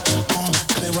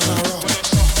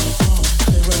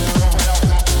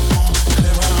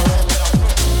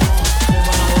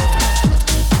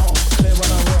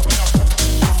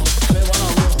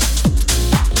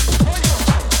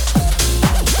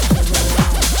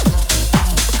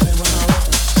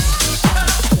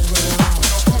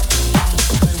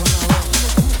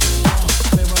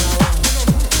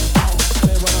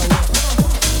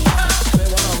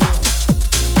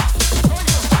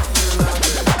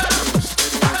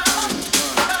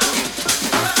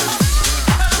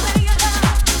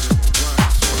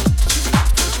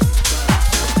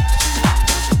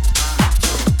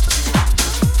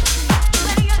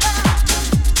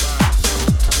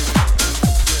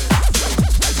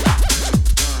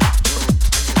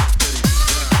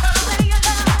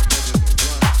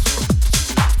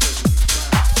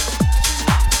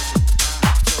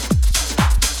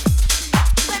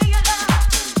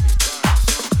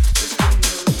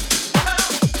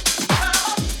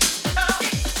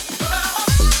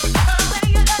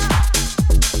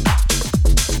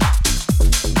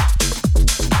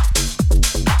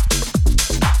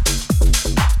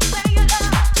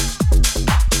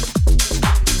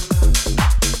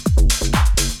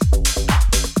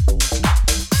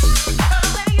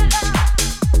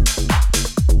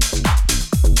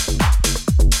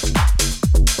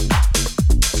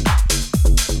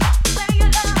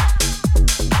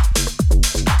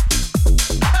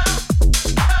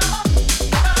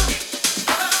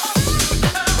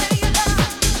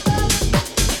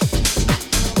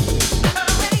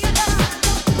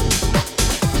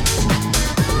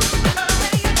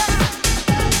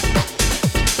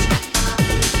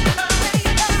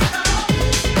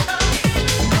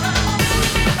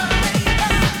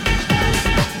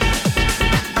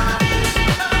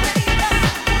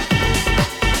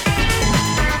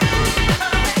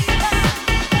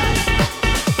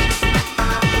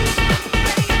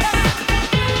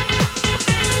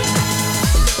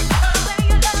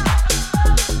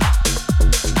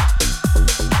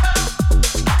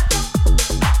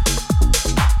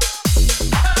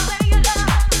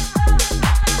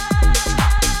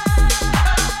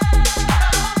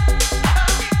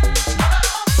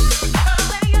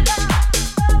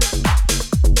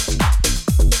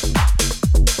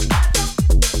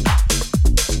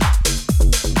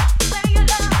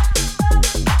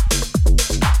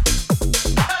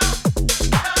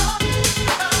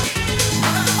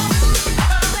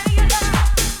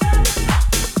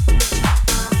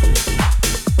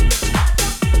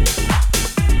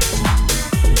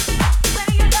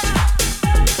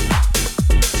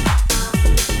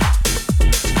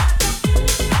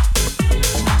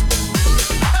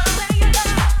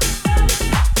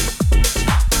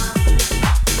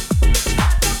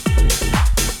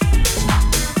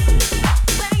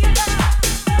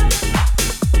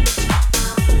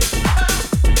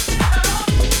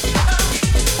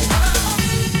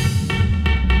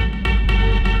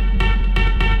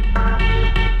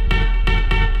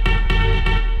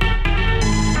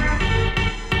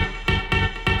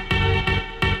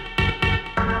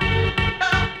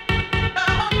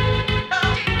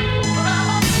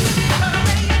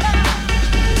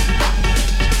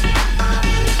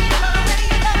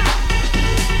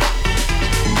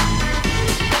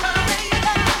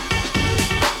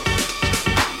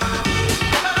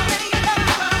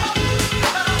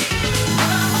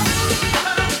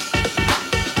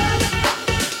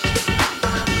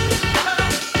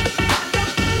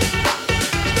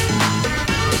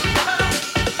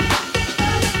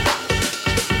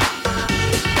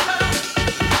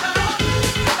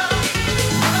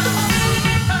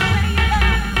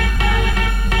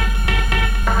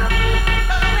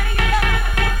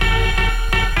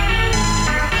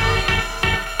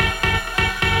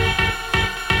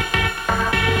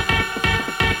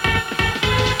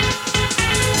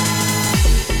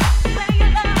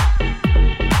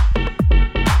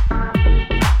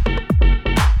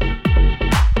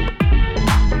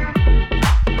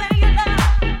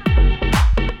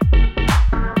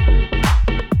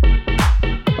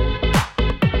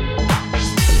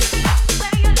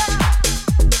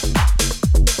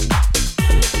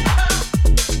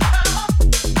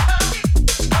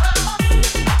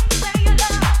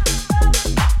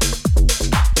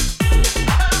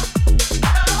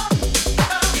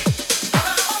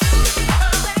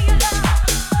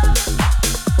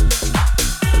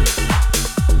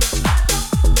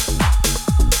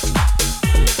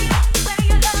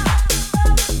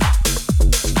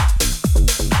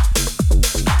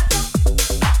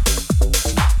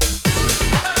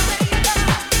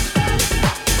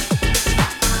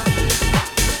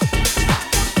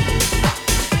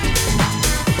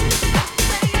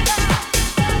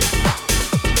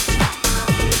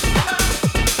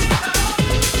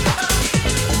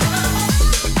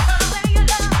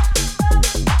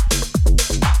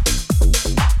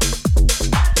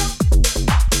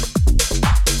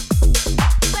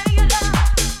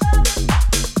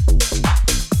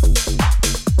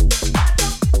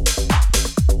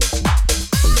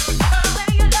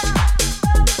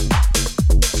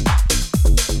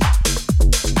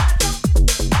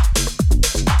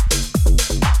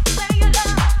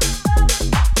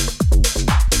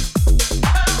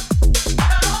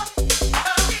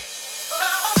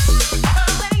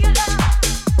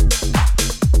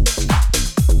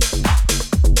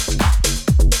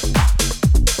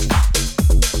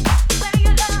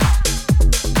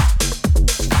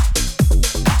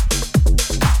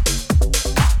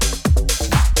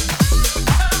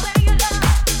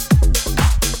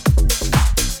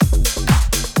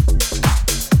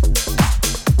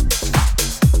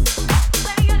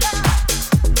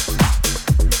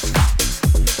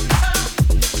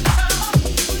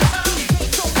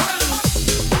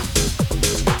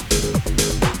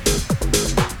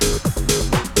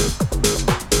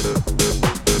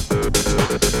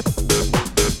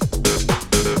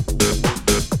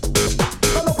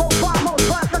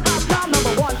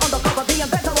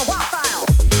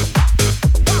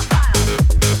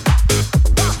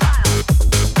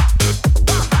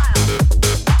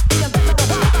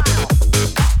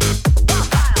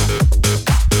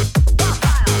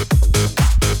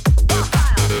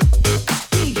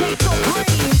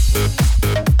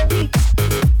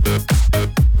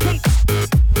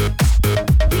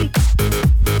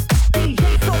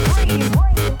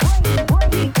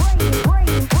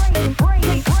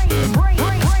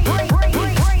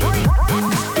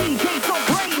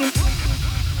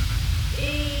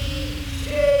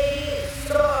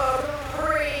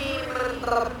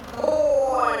 Number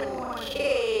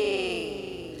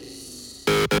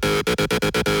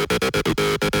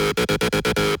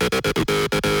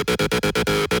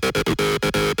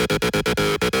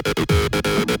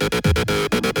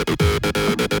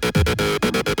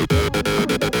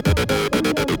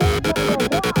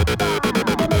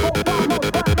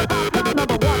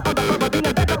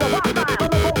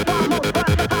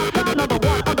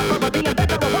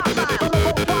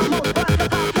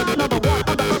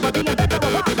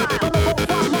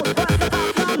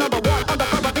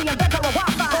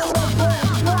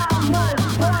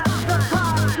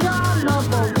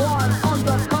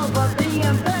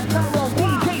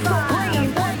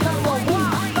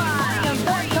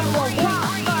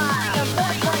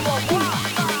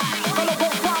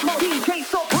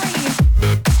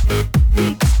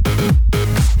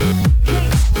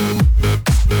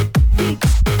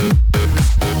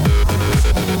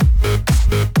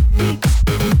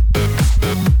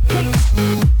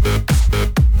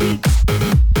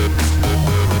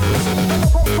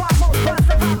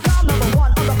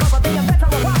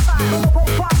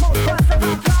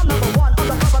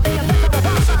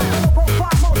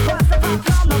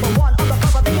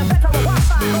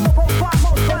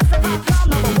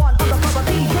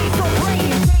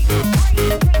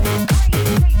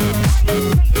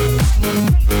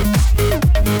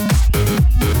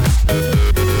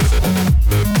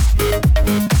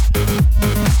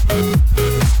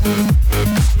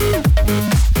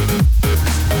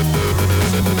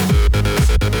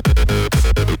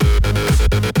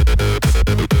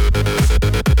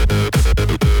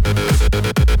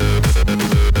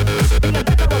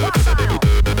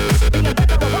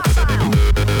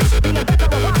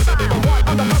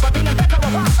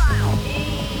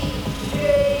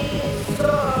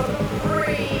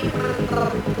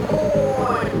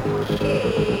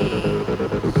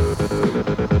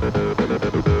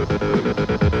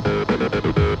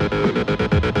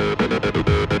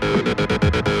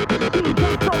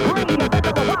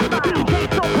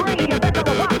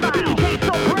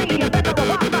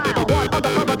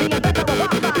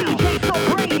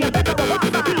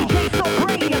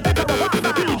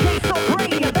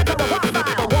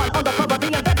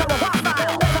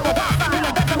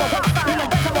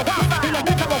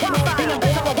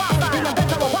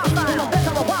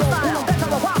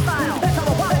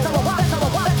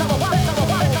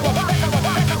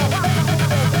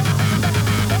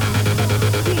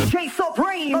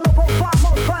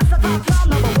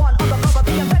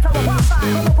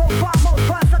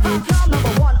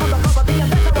one